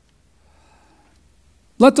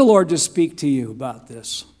let the Lord just speak to you about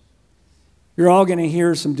this. You're all going to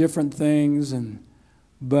hear some different things,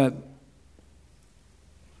 but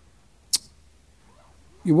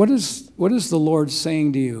what is the Lord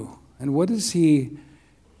saying to you, and what is He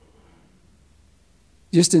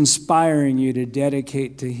just inspiring you to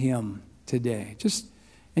dedicate to Him today? Just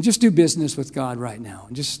do business with God right now.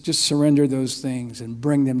 Just surrender those things and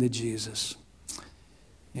bring them to Jesus.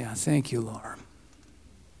 Yeah, thank you, Lord.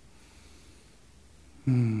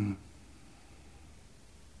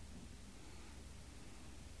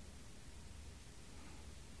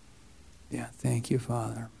 Yeah, thank you,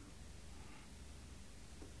 Father.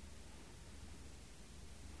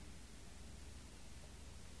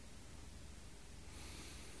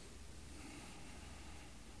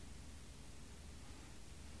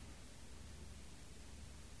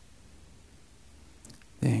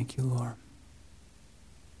 Thank you, Lord.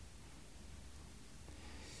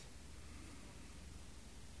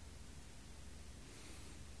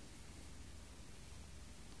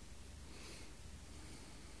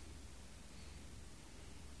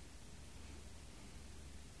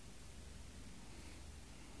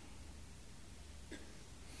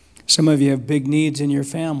 Some of you have big needs in your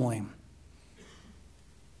family.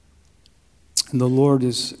 And the Lord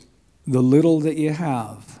is, the little that you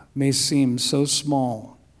have may seem so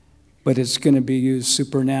small, but it's going to be used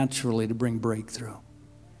supernaturally to bring breakthrough.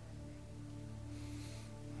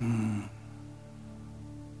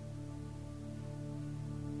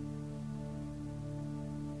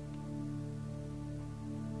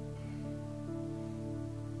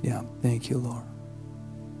 Yeah, thank you, Lord.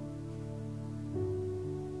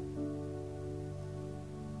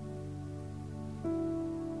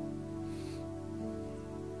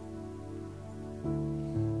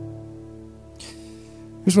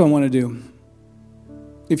 Here's what I want to do.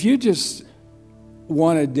 If you just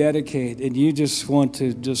want to dedicate and you just want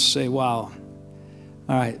to just say, wow, all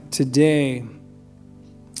right, today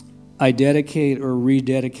I dedicate or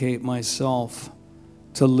rededicate myself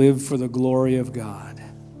to live for the glory of God.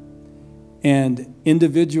 And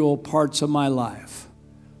individual parts of my life,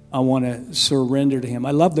 I want to surrender to Him.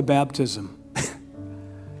 I love the baptism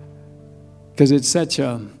because it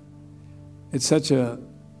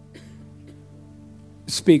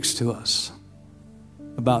speaks to us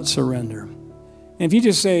about surrender. And if you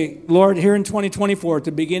just say, Lord, here in 2024, at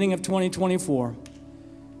the beginning of 2024,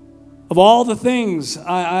 of all the things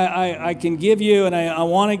I can give you and I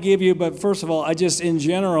want to give you, but first of all, I just in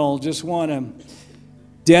general just want to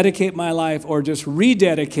dedicate my life or just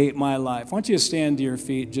rededicate my life. I want you to stand to your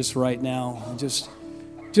feet just right now. And just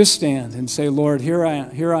stand and say, Lord, here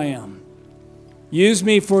I am. Use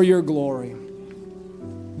me for your glory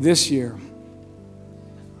this year.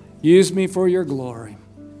 Use me for your glory.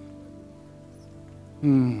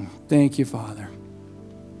 Thank you, Father.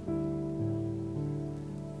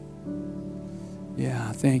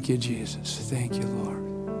 Yeah, thank you, Jesus. Thank you,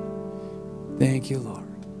 Lord. Thank you, Lord.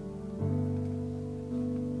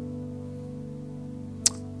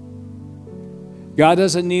 God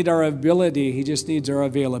doesn't need our ability. He just needs our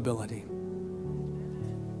availability.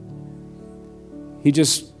 He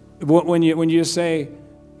just, when you say,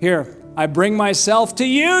 here, I bring myself to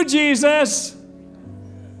you, Jesus.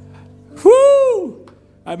 Whoo!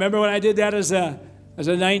 I remember when I did that as a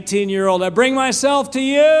 19-year-old. I bring myself to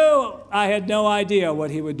you. I had no idea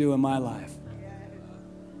what He would do in my life.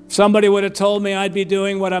 If somebody would have told me I'd be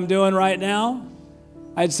doing what I'm doing right now,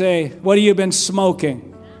 I'd say, what have you been smoking?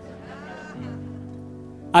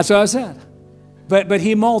 That's what I said. But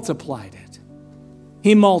He multiplied it.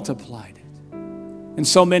 He multiplied it. And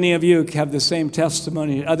so many of you have the same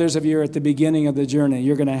testimony. Others of you are at the beginning of the journey.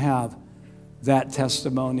 You're going to have that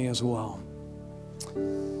testimony as well.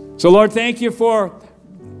 So, Lord, thank you for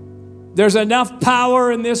there's enough power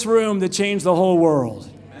in this room to change the whole world.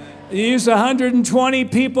 You used 120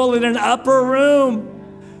 people in an upper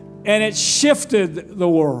room, and it shifted the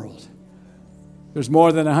world. There's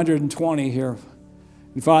more than 120 here.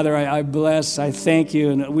 And Father, I thank you,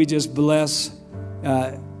 and we just bless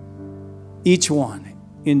each one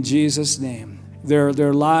in Jesus' name.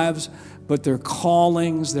 Their lives, but their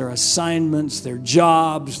callings, their assignments, their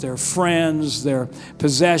jobs, their friends, their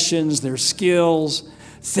possessions, their skills.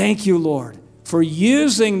 Thank you, Lord, for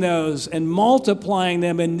using those and multiplying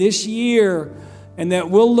them in this year, and that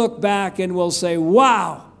we'll look back and we'll say,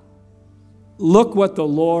 wow, look what the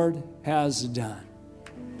Lord has done.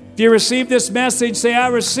 If you receive this message, say, I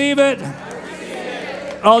receive it.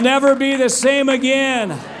 I'll never be the same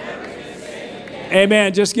again.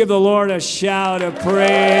 Amen. Just give the Lord a shout of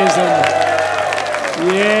praise. And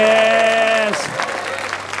yes.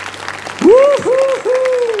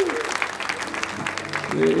 Woo-hoo-hoo.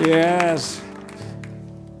 Yes.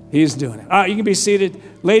 He's doing it. All right, you can be seated.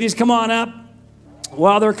 Ladies, come on up.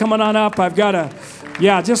 While they're coming on up, I've got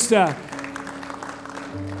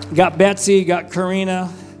got Betsy, got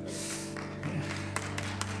Karina.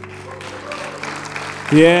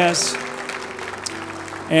 Yes.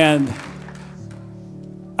 And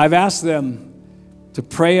I've asked them to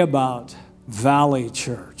pray about Valley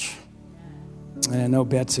Church. And I know,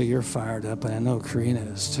 Betsy, you're fired up, and I know Karina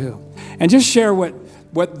is too. And just share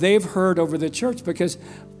what they've heard over the church, because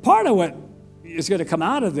part of what is going to come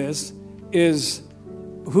out of this is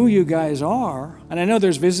who you guys are. And I know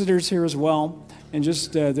there's visitors here as well, and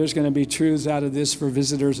just there's going to be truths out of this for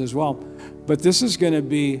visitors as well. But this is going to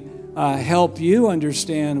be help you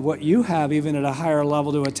understand what you have, even at a higher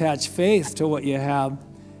level, to attach faith to what you have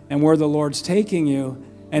and where the Lord's taking you,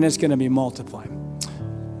 and it's going to be multiplied.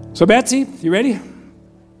 So, Betsy, you ready?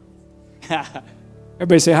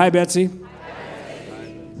 Everybody say hi, Betsy.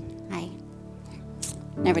 Hi.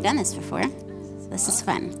 Never done this before, so this is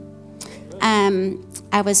fun.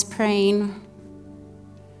 I was praying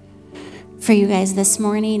for you guys this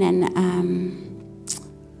morning, and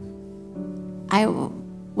I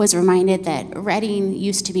was reminded that Redding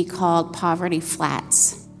used to be called Poverty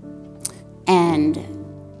Flats. And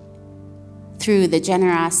through the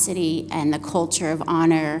generosity and the culture of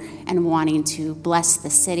honor and wanting to bless the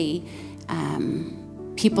city,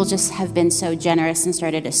 people just have been so generous and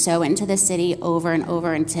started to sow into the city over and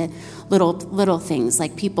over into little things,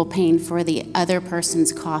 like people paying for the other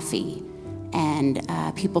person's coffee, and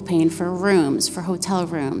people paying for rooms, for hotel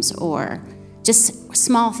rooms, or just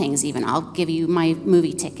small things even. I'll give you my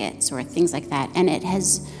movie tickets or things like that. And it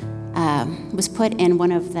was put in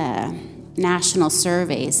one of the national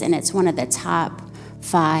surveys, and it's one of the top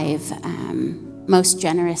 5 most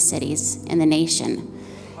generous cities in the nation.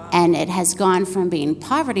 And it has gone from being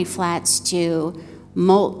poverty flats to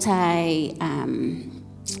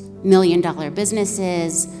multi-million-dollar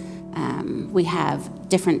businesses. We have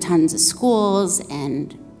different tons of schools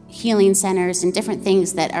and healing centers and different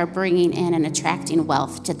things that are bringing in and attracting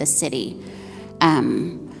wealth to the city.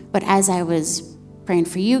 But as I was praying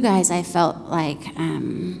for you guys, I felt like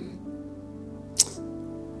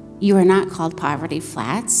you are not called Poverty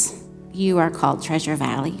Flats. You are called Treasure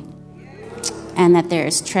Valley, and that there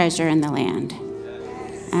is treasure in the land.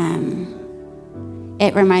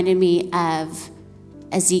 It reminded me of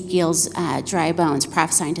Ezekiel's dry bones,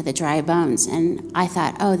 prophesying to the dry bones. And I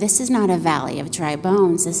thought, oh, this is not a valley of dry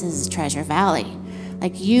bones. This is Treasure Valley.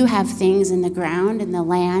 Like, you have things in the ground and the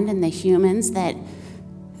land and the humans that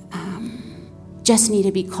just need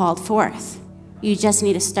to be called forth. You just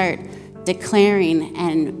need to start declaring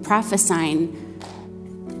and prophesying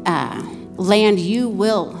land you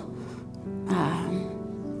will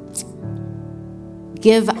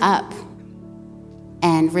give up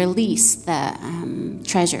and release the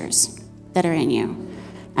treasures that are in you.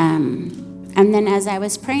 And then as I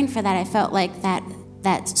was praying for that, I felt like that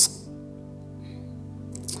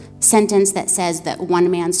sentence that says that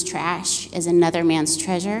one man's trash is another man's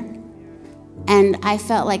treasure. And I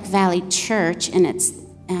felt like Valley Church, and it's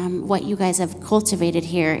what you guys have cultivated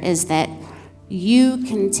here, is that you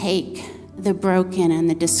can take the broken and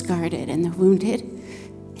the discarded and the wounded,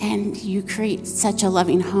 and you create such a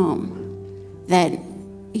loving home that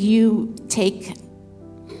you take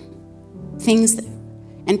things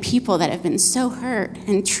and people that have been so hurt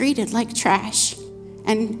and treated like trash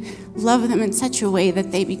and love them in such a way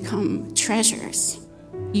that they become treasures.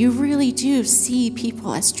 You really do see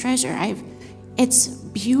people as treasure. It's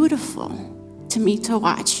beautiful to me to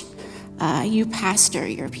watch you pastor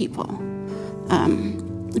your people.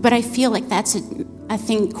 But I feel like that's a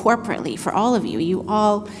thing corporately for all of you. You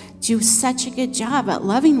all do such a good job at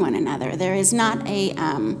loving one another. There is not a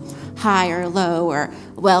high or low or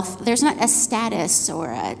wealth. There's not a status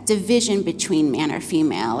or a division between man or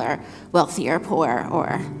female or wealthy or poor.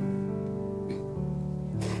 Or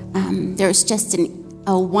there's just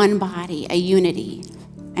a one body, a unity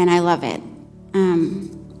and I love it.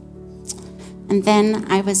 And then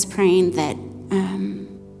I was praying that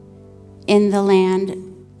in the land,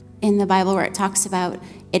 in the Bible where it talks about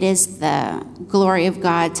it is the glory of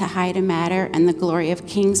God to hide a matter and the glory of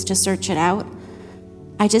kings to search it out,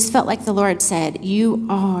 I just felt like the Lord said, you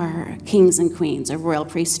are kings and queens, a royal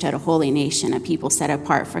priesthood, a holy nation, a people set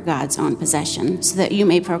apart for God's own possession, so that you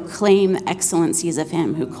may proclaim the excellencies of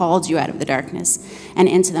him who called you out of the darkness and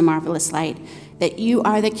into the marvelous light. That you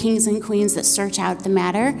are the kings and queens that search out the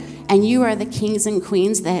matter, and you are the kings and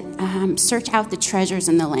queens that search out the treasures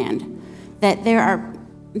in the land. That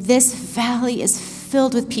this valley is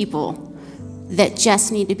filled with people that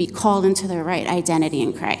just need to be called into their right identity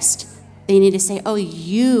in Christ. They need to say, oh,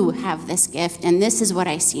 you have this gift, and this is what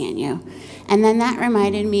I see in you. And then that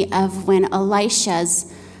reminded me of when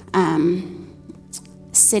Elisha's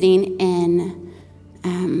sitting in,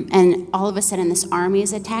 and all of a sudden this army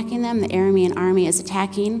is attacking them. The Aramean army is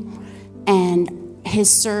attacking, and his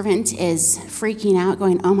servant is freaking out,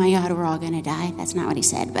 going, oh my God, we're all going to die. That's not what he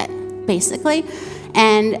said, but basically.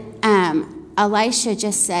 And Elisha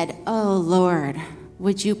just said, oh, Lord,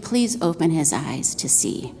 would you please open his eyes to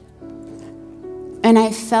see? And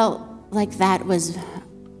I felt like that was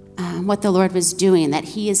what the Lord was doing, that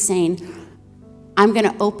he is saying, I'm going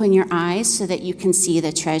to open your eyes so that you can see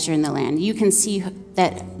the treasure in the land. You can see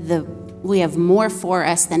that we have more for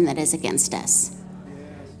us than that is against us.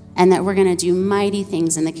 And that we're going to do mighty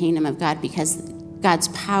things in the kingdom of God because God's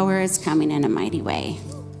power is coming in a mighty way.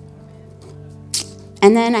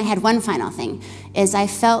 And then I had one final thing, is I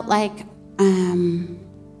felt like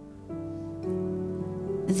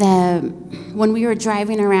when we were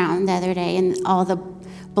driving around the other day and all the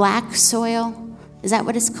black soil, is that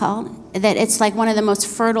what it's called? That it's like one of the most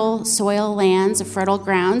fertile soil lands or fertile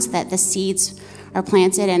grounds that the seeds are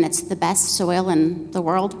planted, and it's the best soil in the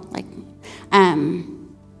world. Like,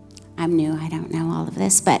 I'm new, I don't know all of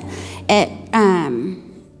this, but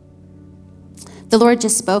the Lord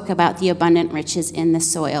just spoke about the abundant riches in the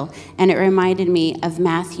soil, and it reminded me of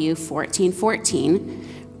Matthew 14:14.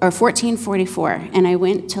 Or 14:44, and I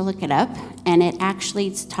went to look it up, and it actually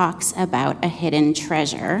talks about a hidden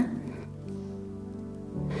treasure.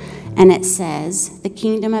 And it says, the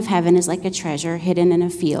kingdom of heaven is like a treasure hidden in a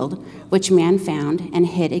field, which man found and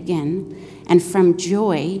hid again. And from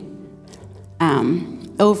joy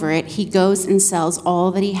over it, he goes and sells all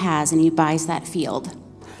that he has, and he buys that field.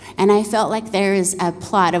 And I felt like there is a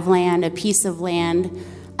plot of land, a piece of land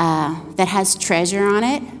that has treasure on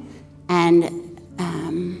it, and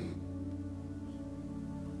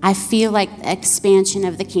I feel like the expansion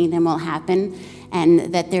of the kingdom will happen,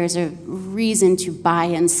 and that there's a reason to buy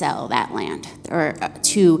and sell that land, or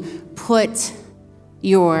to put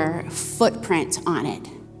your footprint on it.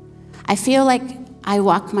 I feel like I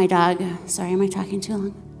walk my dog. Sorry, am I talking too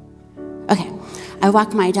long? Okay. I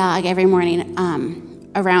walk my dog every morning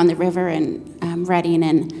around the river in Redding,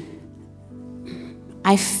 and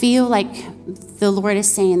I feel like the Lord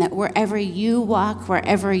is saying that wherever you walk,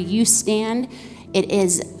 wherever you stand, it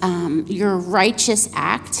is your righteous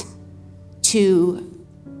act to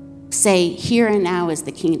say, here and now is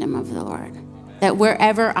the kingdom of the Lord. That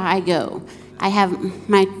wherever I go, I have,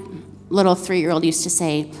 my little 3-year-old used to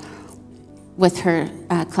say with her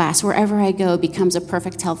class, wherever I go becomes a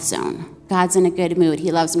perfect health zone. God's in a good mood.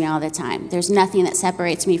 He loves me all the time. There's nothing that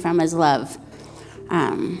separates me from his love.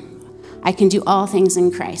 I can do all things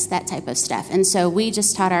in Christ, that type of stuff. And so we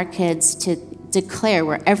just taught our kids to declare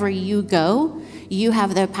wherever you go, you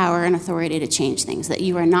have the power and authority to change things, that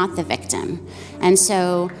you are not the victim. And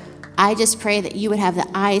so I just pray that you would have the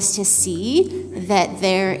eyes to see that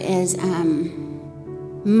there is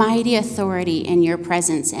mighty authority in your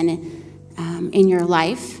presence and in your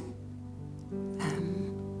life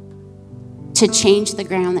to change the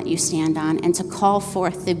ground that you stand on and to call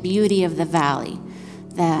forth the beauty of the valley,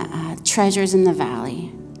 the treasures in the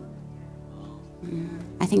valley.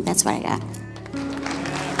 I think that's what I got.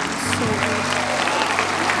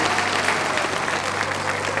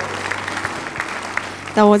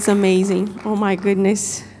 That was amazing. Oh my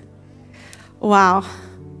goodness. Wow.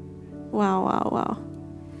 Wow.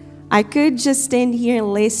 I could just stand here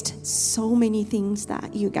and list so many things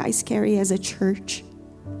that you guys carry as a church.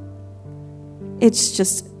 It's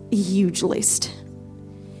just a huge list.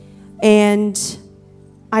 And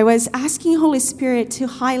I was asking Holy Spirit to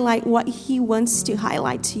highlight what He wants to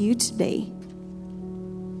highlight to you today.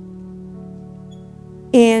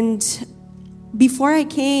 And before I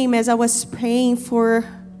came, as I was praying for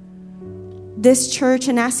this church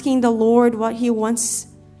and asking the Lord what He wants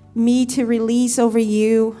me to release over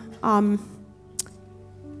you,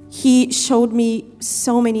 He showed me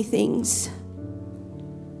so many things.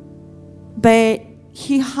 but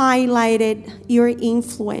he highlighted your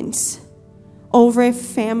influence over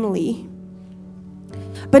family.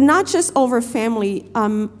 But not just over family,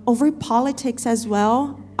 over politics as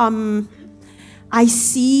well. I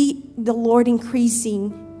see the Lord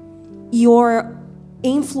increasing your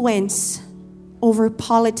influence over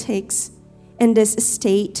politics in this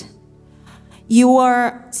state. You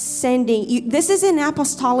are sending, this is an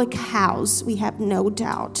apostolic house, we have no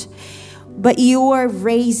doubt. But you are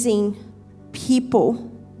raising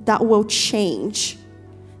people that will change.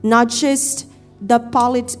 Not just the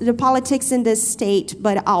politics in this state,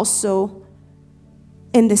 but also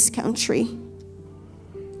in this country.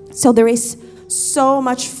 So there is so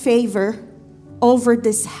much favor over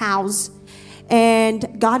this house,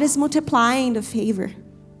 and God is multiplying the favor.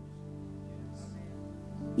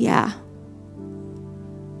 Yeah.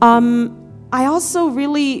 I also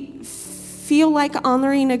really feel like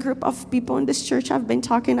honoring a group of people in this church. I've been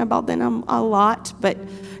talking about them a lot, but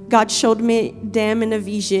God showed me them in a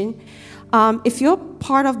vision. If you're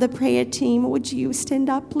part of the prayer team, would you stand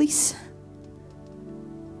up, please?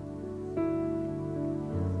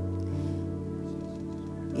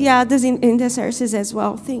 Yeah, there's intercessors as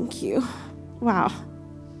well. Thank you. Wow.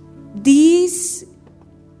 These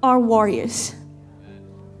are warriors.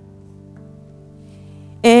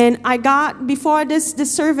 And before this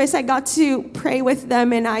service, I got to pray with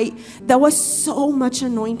them, and there was so much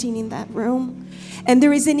anointing in that room. And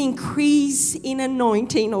there is an increase in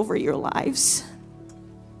anointing over your lives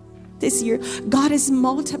this year. God is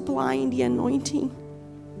multiplying the anointing.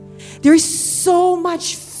 There is so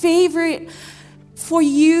much favor for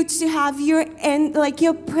you to have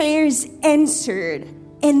your prayers answered,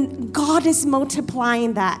 and God is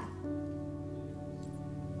multiplying that.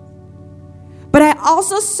 But I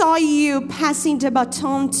also saw you passing the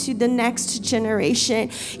baton to the next generation.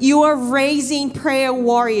 You are raising prayer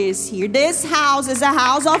warriors here. This house is a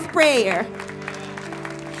house of prayer,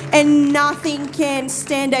 and nothing can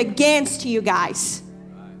stand against you guys.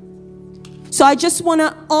 So I just want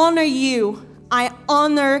to honor you. I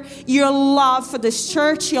honor your love for this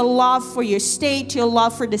church, your love for your state, your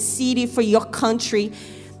love for the city, for your country,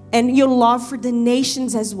 and your love for the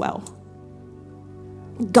nations as well.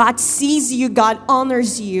 God sees you, God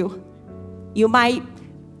honors you. You might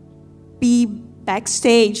be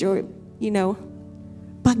backstage or,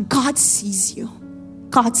 but God sees you.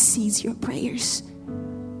 God sees your prayers.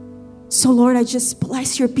 So, Lord, I just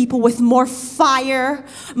bless your people with more fire,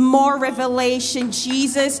 more revelation,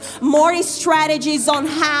 Jesus, more strategies on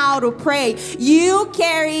how to pray. You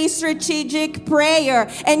carry strategic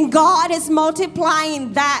prayer, and God is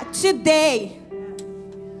multiplying that today.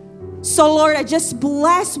 So, Lord, I just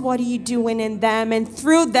bless what you're doing in them and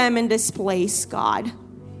through them in this place, God.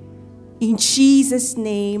 In Jesus'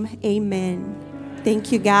 name, amen.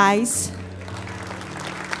 Thank you, guys.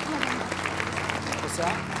 What's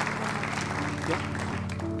that?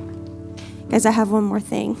 Guys, I have one more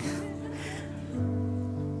thing.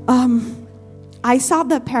 I saw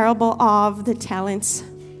the parable of the talents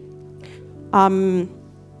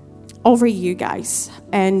over you guys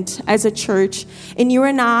and as a church, and you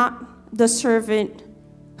are not the servant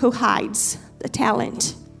who hides the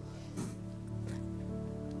talent.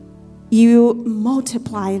 You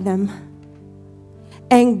multiply them,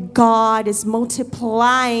 and God is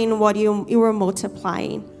multiplying what you were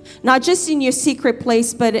multiplying, not just in your secret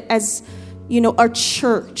place, but as our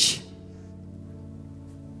church.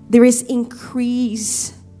 There is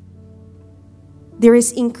increase. There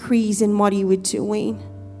is increase in what you were doing.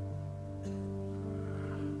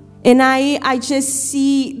 And I just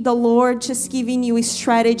see the Lord just giving you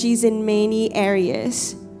strategies in many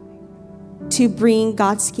areas to bring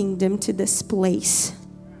God's kingdom to this place.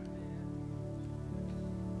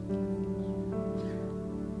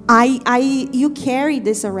 You carry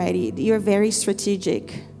this already. You're very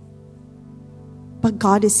strategic. But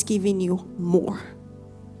God is giving you more.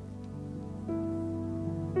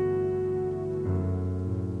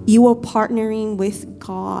 You are partnering with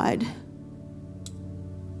God.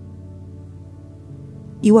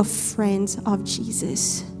 You are friends of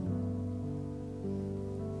Jesus.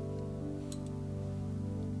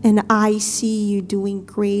 And I see you doing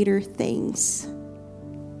greater things.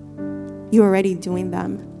 You're already doing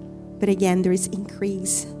them. But again, there is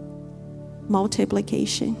increase,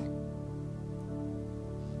 multiplication.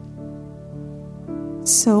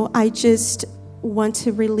 So I just want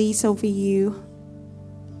to release over you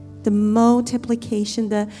the multiplication,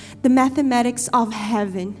 the mathematics of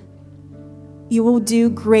heaven. You will do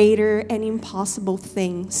greater and impossible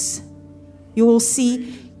things. You will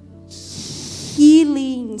see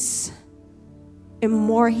healings and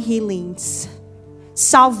more healings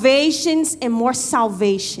salvations and more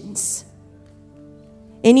salvations.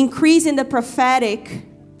 An increase in the prophetic.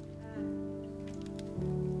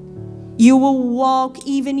 You will walk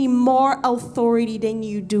even in more authority than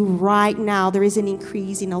you do right now. There is an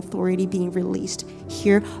increase in authority being released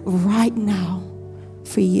here right now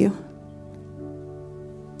for you.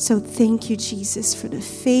 So thank you, Jesus, for the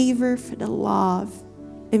favor, for the love,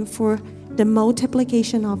 and for the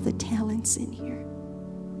multiplication of the talents in here.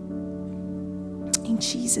 In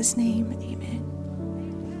Jesus' name, amen.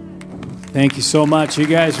 Thank you so much. You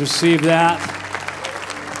guys received that.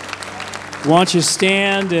 Why don't you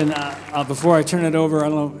stand, and before I turn it over, I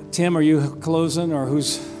don't know, Tim, are you closing, or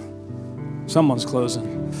someone's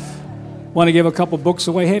closing? Want to give a couple books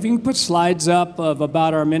away. Hey, if you can put slides up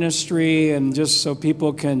about our ministry, and just so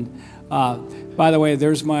people can, by the way,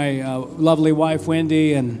 there's my lovely wife,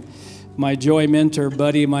 Wendy, and my joy mentor,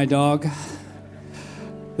 Buddy, my dog.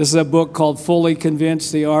 This is a book called Fully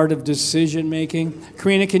Convinced, The Art of Decision Making.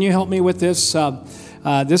 Karina, can you help me with this?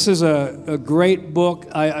 This is a great book.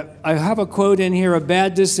 I have a quote in here: a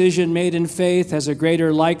bad decision made in faith has a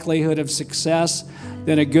greater likelihood of success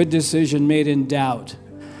than a good decision made in doubt.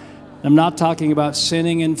 I'm not talking about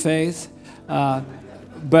sinning in faith,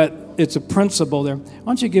 but it's a principle there. Why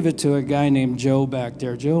don't you give it to a guy named Joe back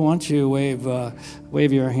there? Joe, why don't you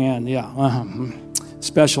wave your hand? Yeah,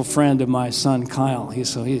 special friend of my son Kyle.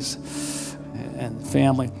 He's and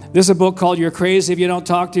family. This is a book called "You're Crazy If You Don't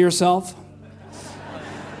Talk to Yourself."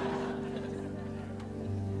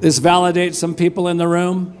 This validates some people in the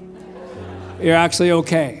room. You're actually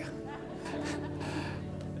okay.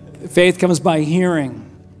 Faith comes by hearing.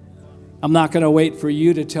 I'm not going to wait for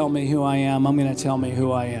you to tell me who I am. I'm going to tell me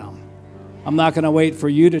who I am. I'm not going to wait for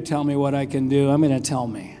you to tell me what I can do. I'm going to tell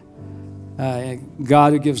me.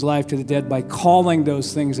 God who gives life to the dead by calling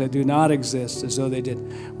those things that do not exist as though they did.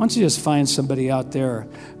 Why don't you just find somebody out there?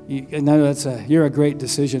 You're a great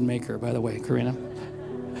decision maker, by the way, Karina.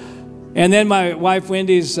 And then my wife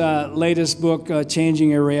Wendy's latest book,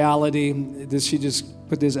 Changing Your Reality. She just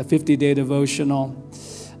put this a 50-day devotional.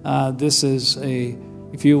 This is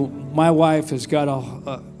my wife has got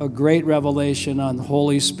a great revelation on the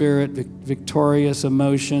Holy Spirit, victorious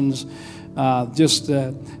emotions, just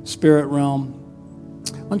the spirit realm.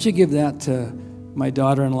 Why don't you give that to my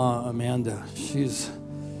daughter-in-law, Amanda? She's...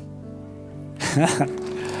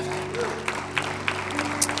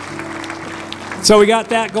 So we got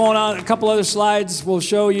that going on. A couple other slides we'll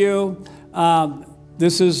show you.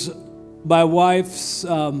 This is my wife's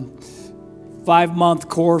 5-month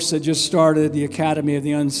course that just started, the Academy of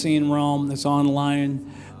the Unseen Realm. That's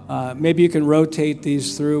online. Maybe you can rotate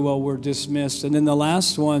these through while we're dismissed. And then the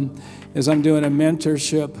last one is I'm doing a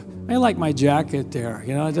mentorship. I like my jacket there.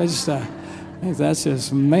 You know, I just that's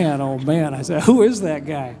just man, oh man. I said, who is that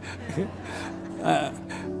guy?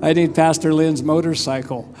 I need Pastor Lynn's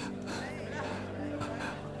motorcycle.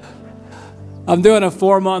 I'm doing a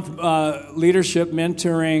 4-month leadership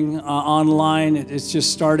mentoring online. It's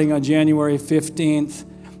just starting on January 15th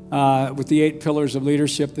with the 8 pillars of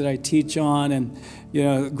leadership that I teach on. And, you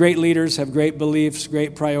know, great leaders have great beliefs,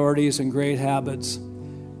 great priorities, and great habits.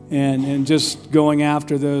 And just going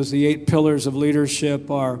after those, the 8 pillars of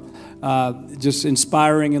leadership are just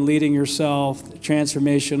inspiring and leading yourself,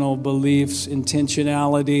 transformational beliefs,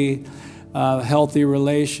 intentionality, healthy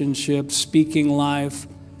relationships, speaking life,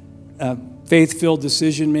 faith-filled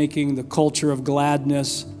decision-making, the culture of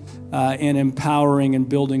gladness, and empowering and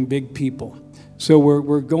building big people. So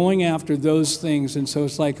we're going after those things, and so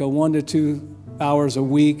it's like a 1 to 2 hours a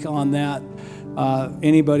week on that.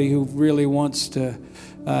 Anybody who really wants to,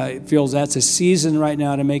 feels that's a season right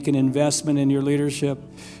now to make an investment in your leadership,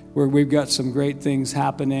 where we've got some great things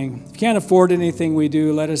happening. If you can't afford anything we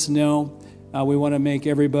do, let us know. We want to make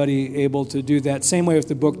everybody able to do that. Same way with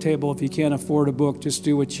the book table. If you can't afford a book, just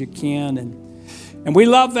do what you can. And we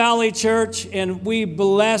love Valley Church, and we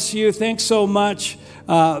bless you. Thanks so much,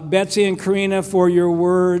 Betsy and Karina, for your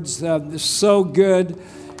words. They're so good.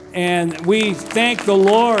 And we thank the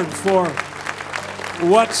Lord for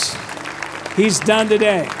what He's done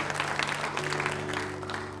today.